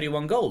scored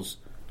 31 goals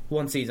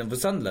one season for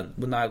Sunderland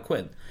with Niall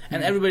Quinn.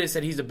 And everybody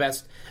said he's the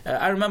best.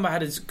 I remember I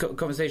had this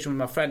conversation with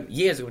my friend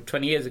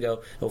 20 years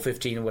ago, or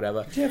 15 or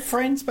whatever. Did you have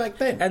friends back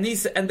then? And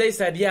they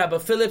said, yeah,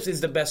 but Phillips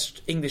is the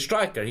best English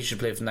striker. He should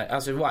play for Niall. I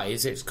said, why? He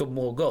said, he's got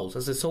more goals.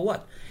 I said, so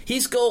what? He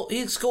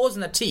scores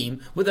in a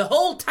team with the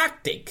whole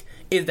tactic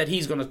is that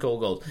he's going to score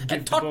goals.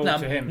 And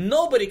Tottenham,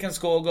 nobody can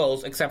score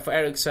goals except for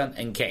Eriksen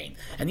and Kane.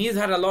 And he's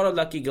had a lot of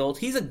lucky goals.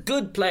 He's a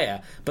good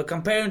player, but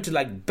comparing to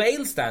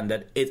Bale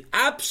standard, it's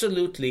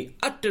absolutely,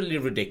 utterly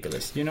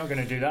ridiculous. You're not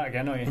going to do that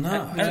again, are you?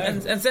 No.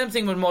 And same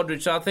thing with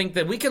Modric. So I think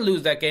that we can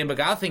lose that game, but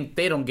I think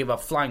they don't give a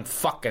flying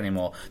fuck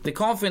anymore. They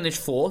can't finish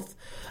fourth,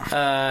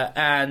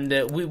 and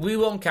we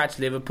won't catch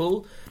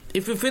Liverpool.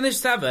 If we finish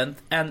 7th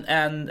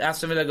and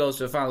Aston Villa goes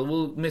to the final,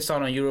 we'll miss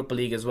out on Europa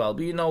League as well.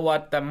 But you know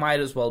what? That might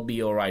as well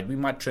be all right. We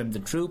might trim the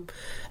troop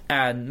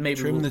and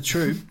maybe the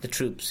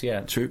troops, yeah.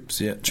 Trim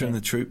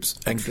the troops,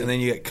 and then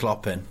you get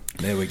Klopp in.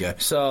 There we go.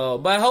 So,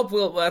 but I hope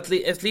we'll at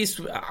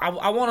least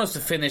I want us to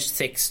finish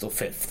 6th or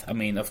 5th. I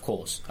mean, of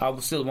course, I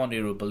still want the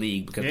Europa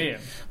League because,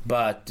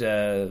 but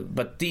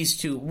these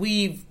two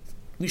we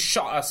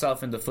shot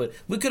ourselves in the foot.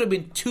 We could have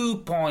been 2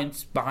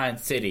 points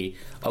behind City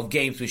of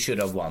games we should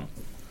have won.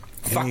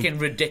 Fucking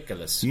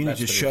ridiculous. You need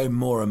to show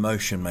more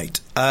emotion,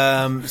 mate.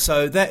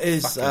 So that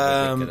is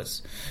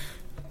ridiculous.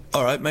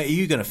 All right, mate. Are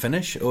you going to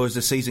finish, or is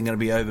the season going to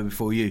be over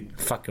before you?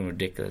 Fucking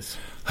ridiculous.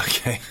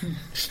 Okay.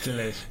 Still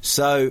is.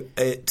 So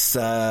it's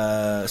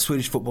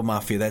Swedish Football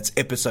Mafia. That's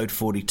episode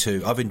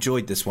 42. I've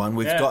enjoyed this one.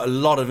 We've got a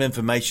lot of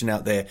information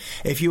out there.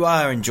 If you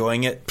are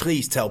enjoying it,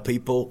 please tell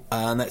people.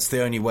 And that's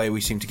the only way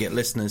we seem to get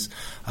listeners.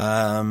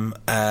 Thank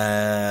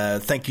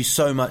you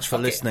so much for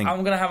listening.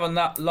 I'm going to have a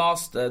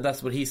last...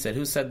 that's what he said.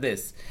 Who said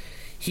this?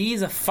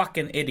 He's a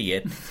fucking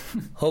idiot.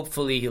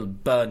 Hopefully he'll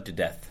burn to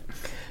death.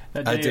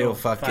 Adil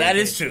fucking. That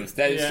is truth.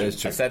 That is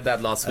true. I said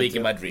that last week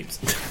in my dreams.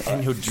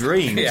 In your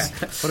dreams? Yeah.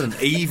 What an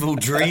evil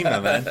dreamer,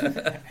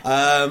 man.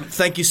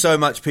 Thank you so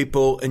much,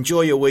 people.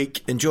 Enjoy your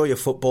week. Enjoy your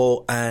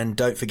football. And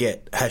don't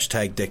forget,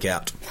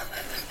 #DickOut.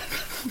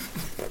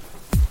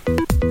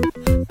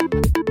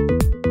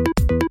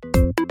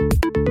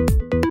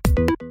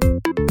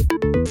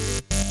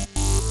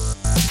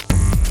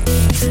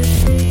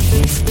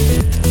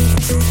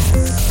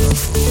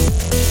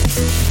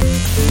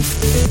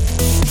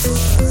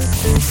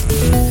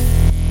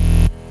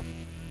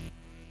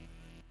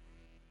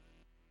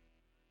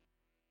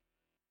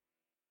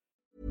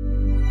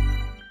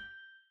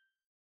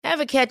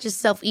 Ever catch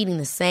yourself eating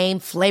the same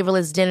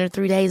flavorless dinner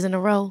 3 days in a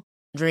row?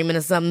 Dreaming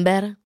of something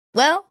better?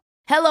 Well,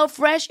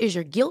 HelloFresh is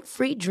your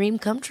guilt-free dream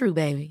come true,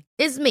 baby.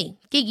 It's me,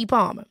 Keke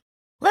Palmer.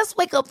 Let's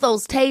wake up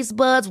those taste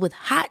buds with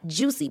hot,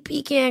 juicy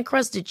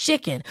pecan-crusted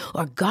chicken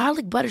or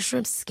garlic butter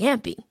shrimp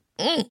scampi.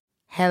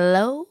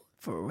 Hello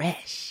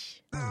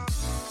Fresh.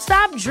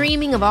 Stop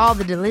dreaming of all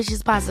the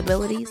delicious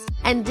possibilities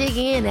and dig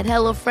in at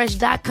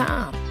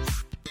HelloFresh.com.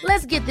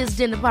 Let's get this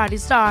dinner party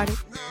started.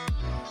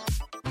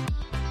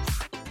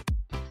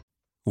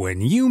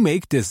 When you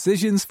make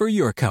decisions for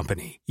your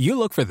company, you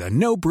look for the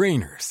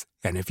no-brainers.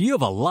 And if you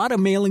have a lot of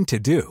mailing to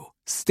do,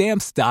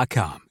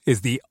 Stamps.com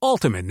is the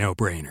ultimate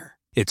no-brainer.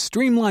 It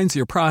streamlines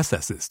your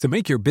processes to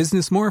make your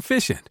business more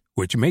efficient,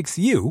 which makes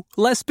you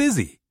less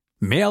busy.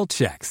 Mail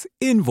checks,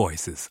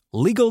 invoices,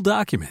 legal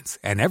documents,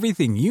 and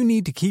everything you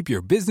need to keep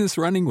your business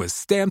running with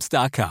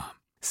Stamps.com.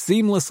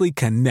 Seamlessly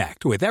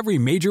connect with every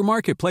major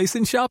marketplace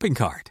and shopping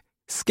cart.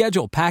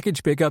 Schedule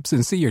package pickups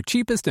and see your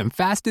cheapest and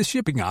fastest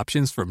shipping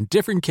options from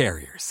different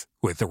carriers,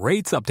 with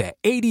rates up to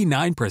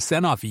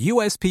 89% off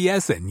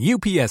USPS and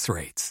UPS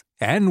rates.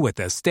 And with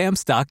the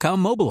Stamps.com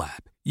mobile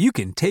app, you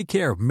can take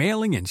care of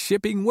mailing and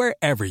shipping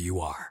wherever you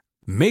are.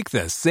 Make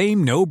the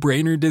same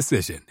no-brainer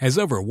decision as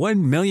over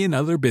 1 million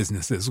other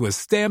businesses with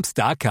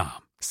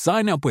Stamps.com.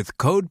 Sign up with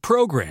code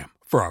PROGRAM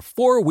for a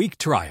 4-week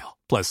trial,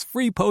 plus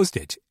free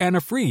postage and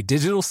a free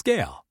digital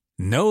scale.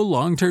 No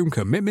long-term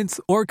commitments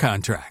or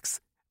contracts.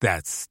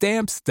 That's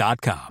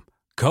Stamps.com.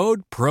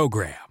 Code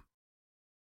PROGRAM.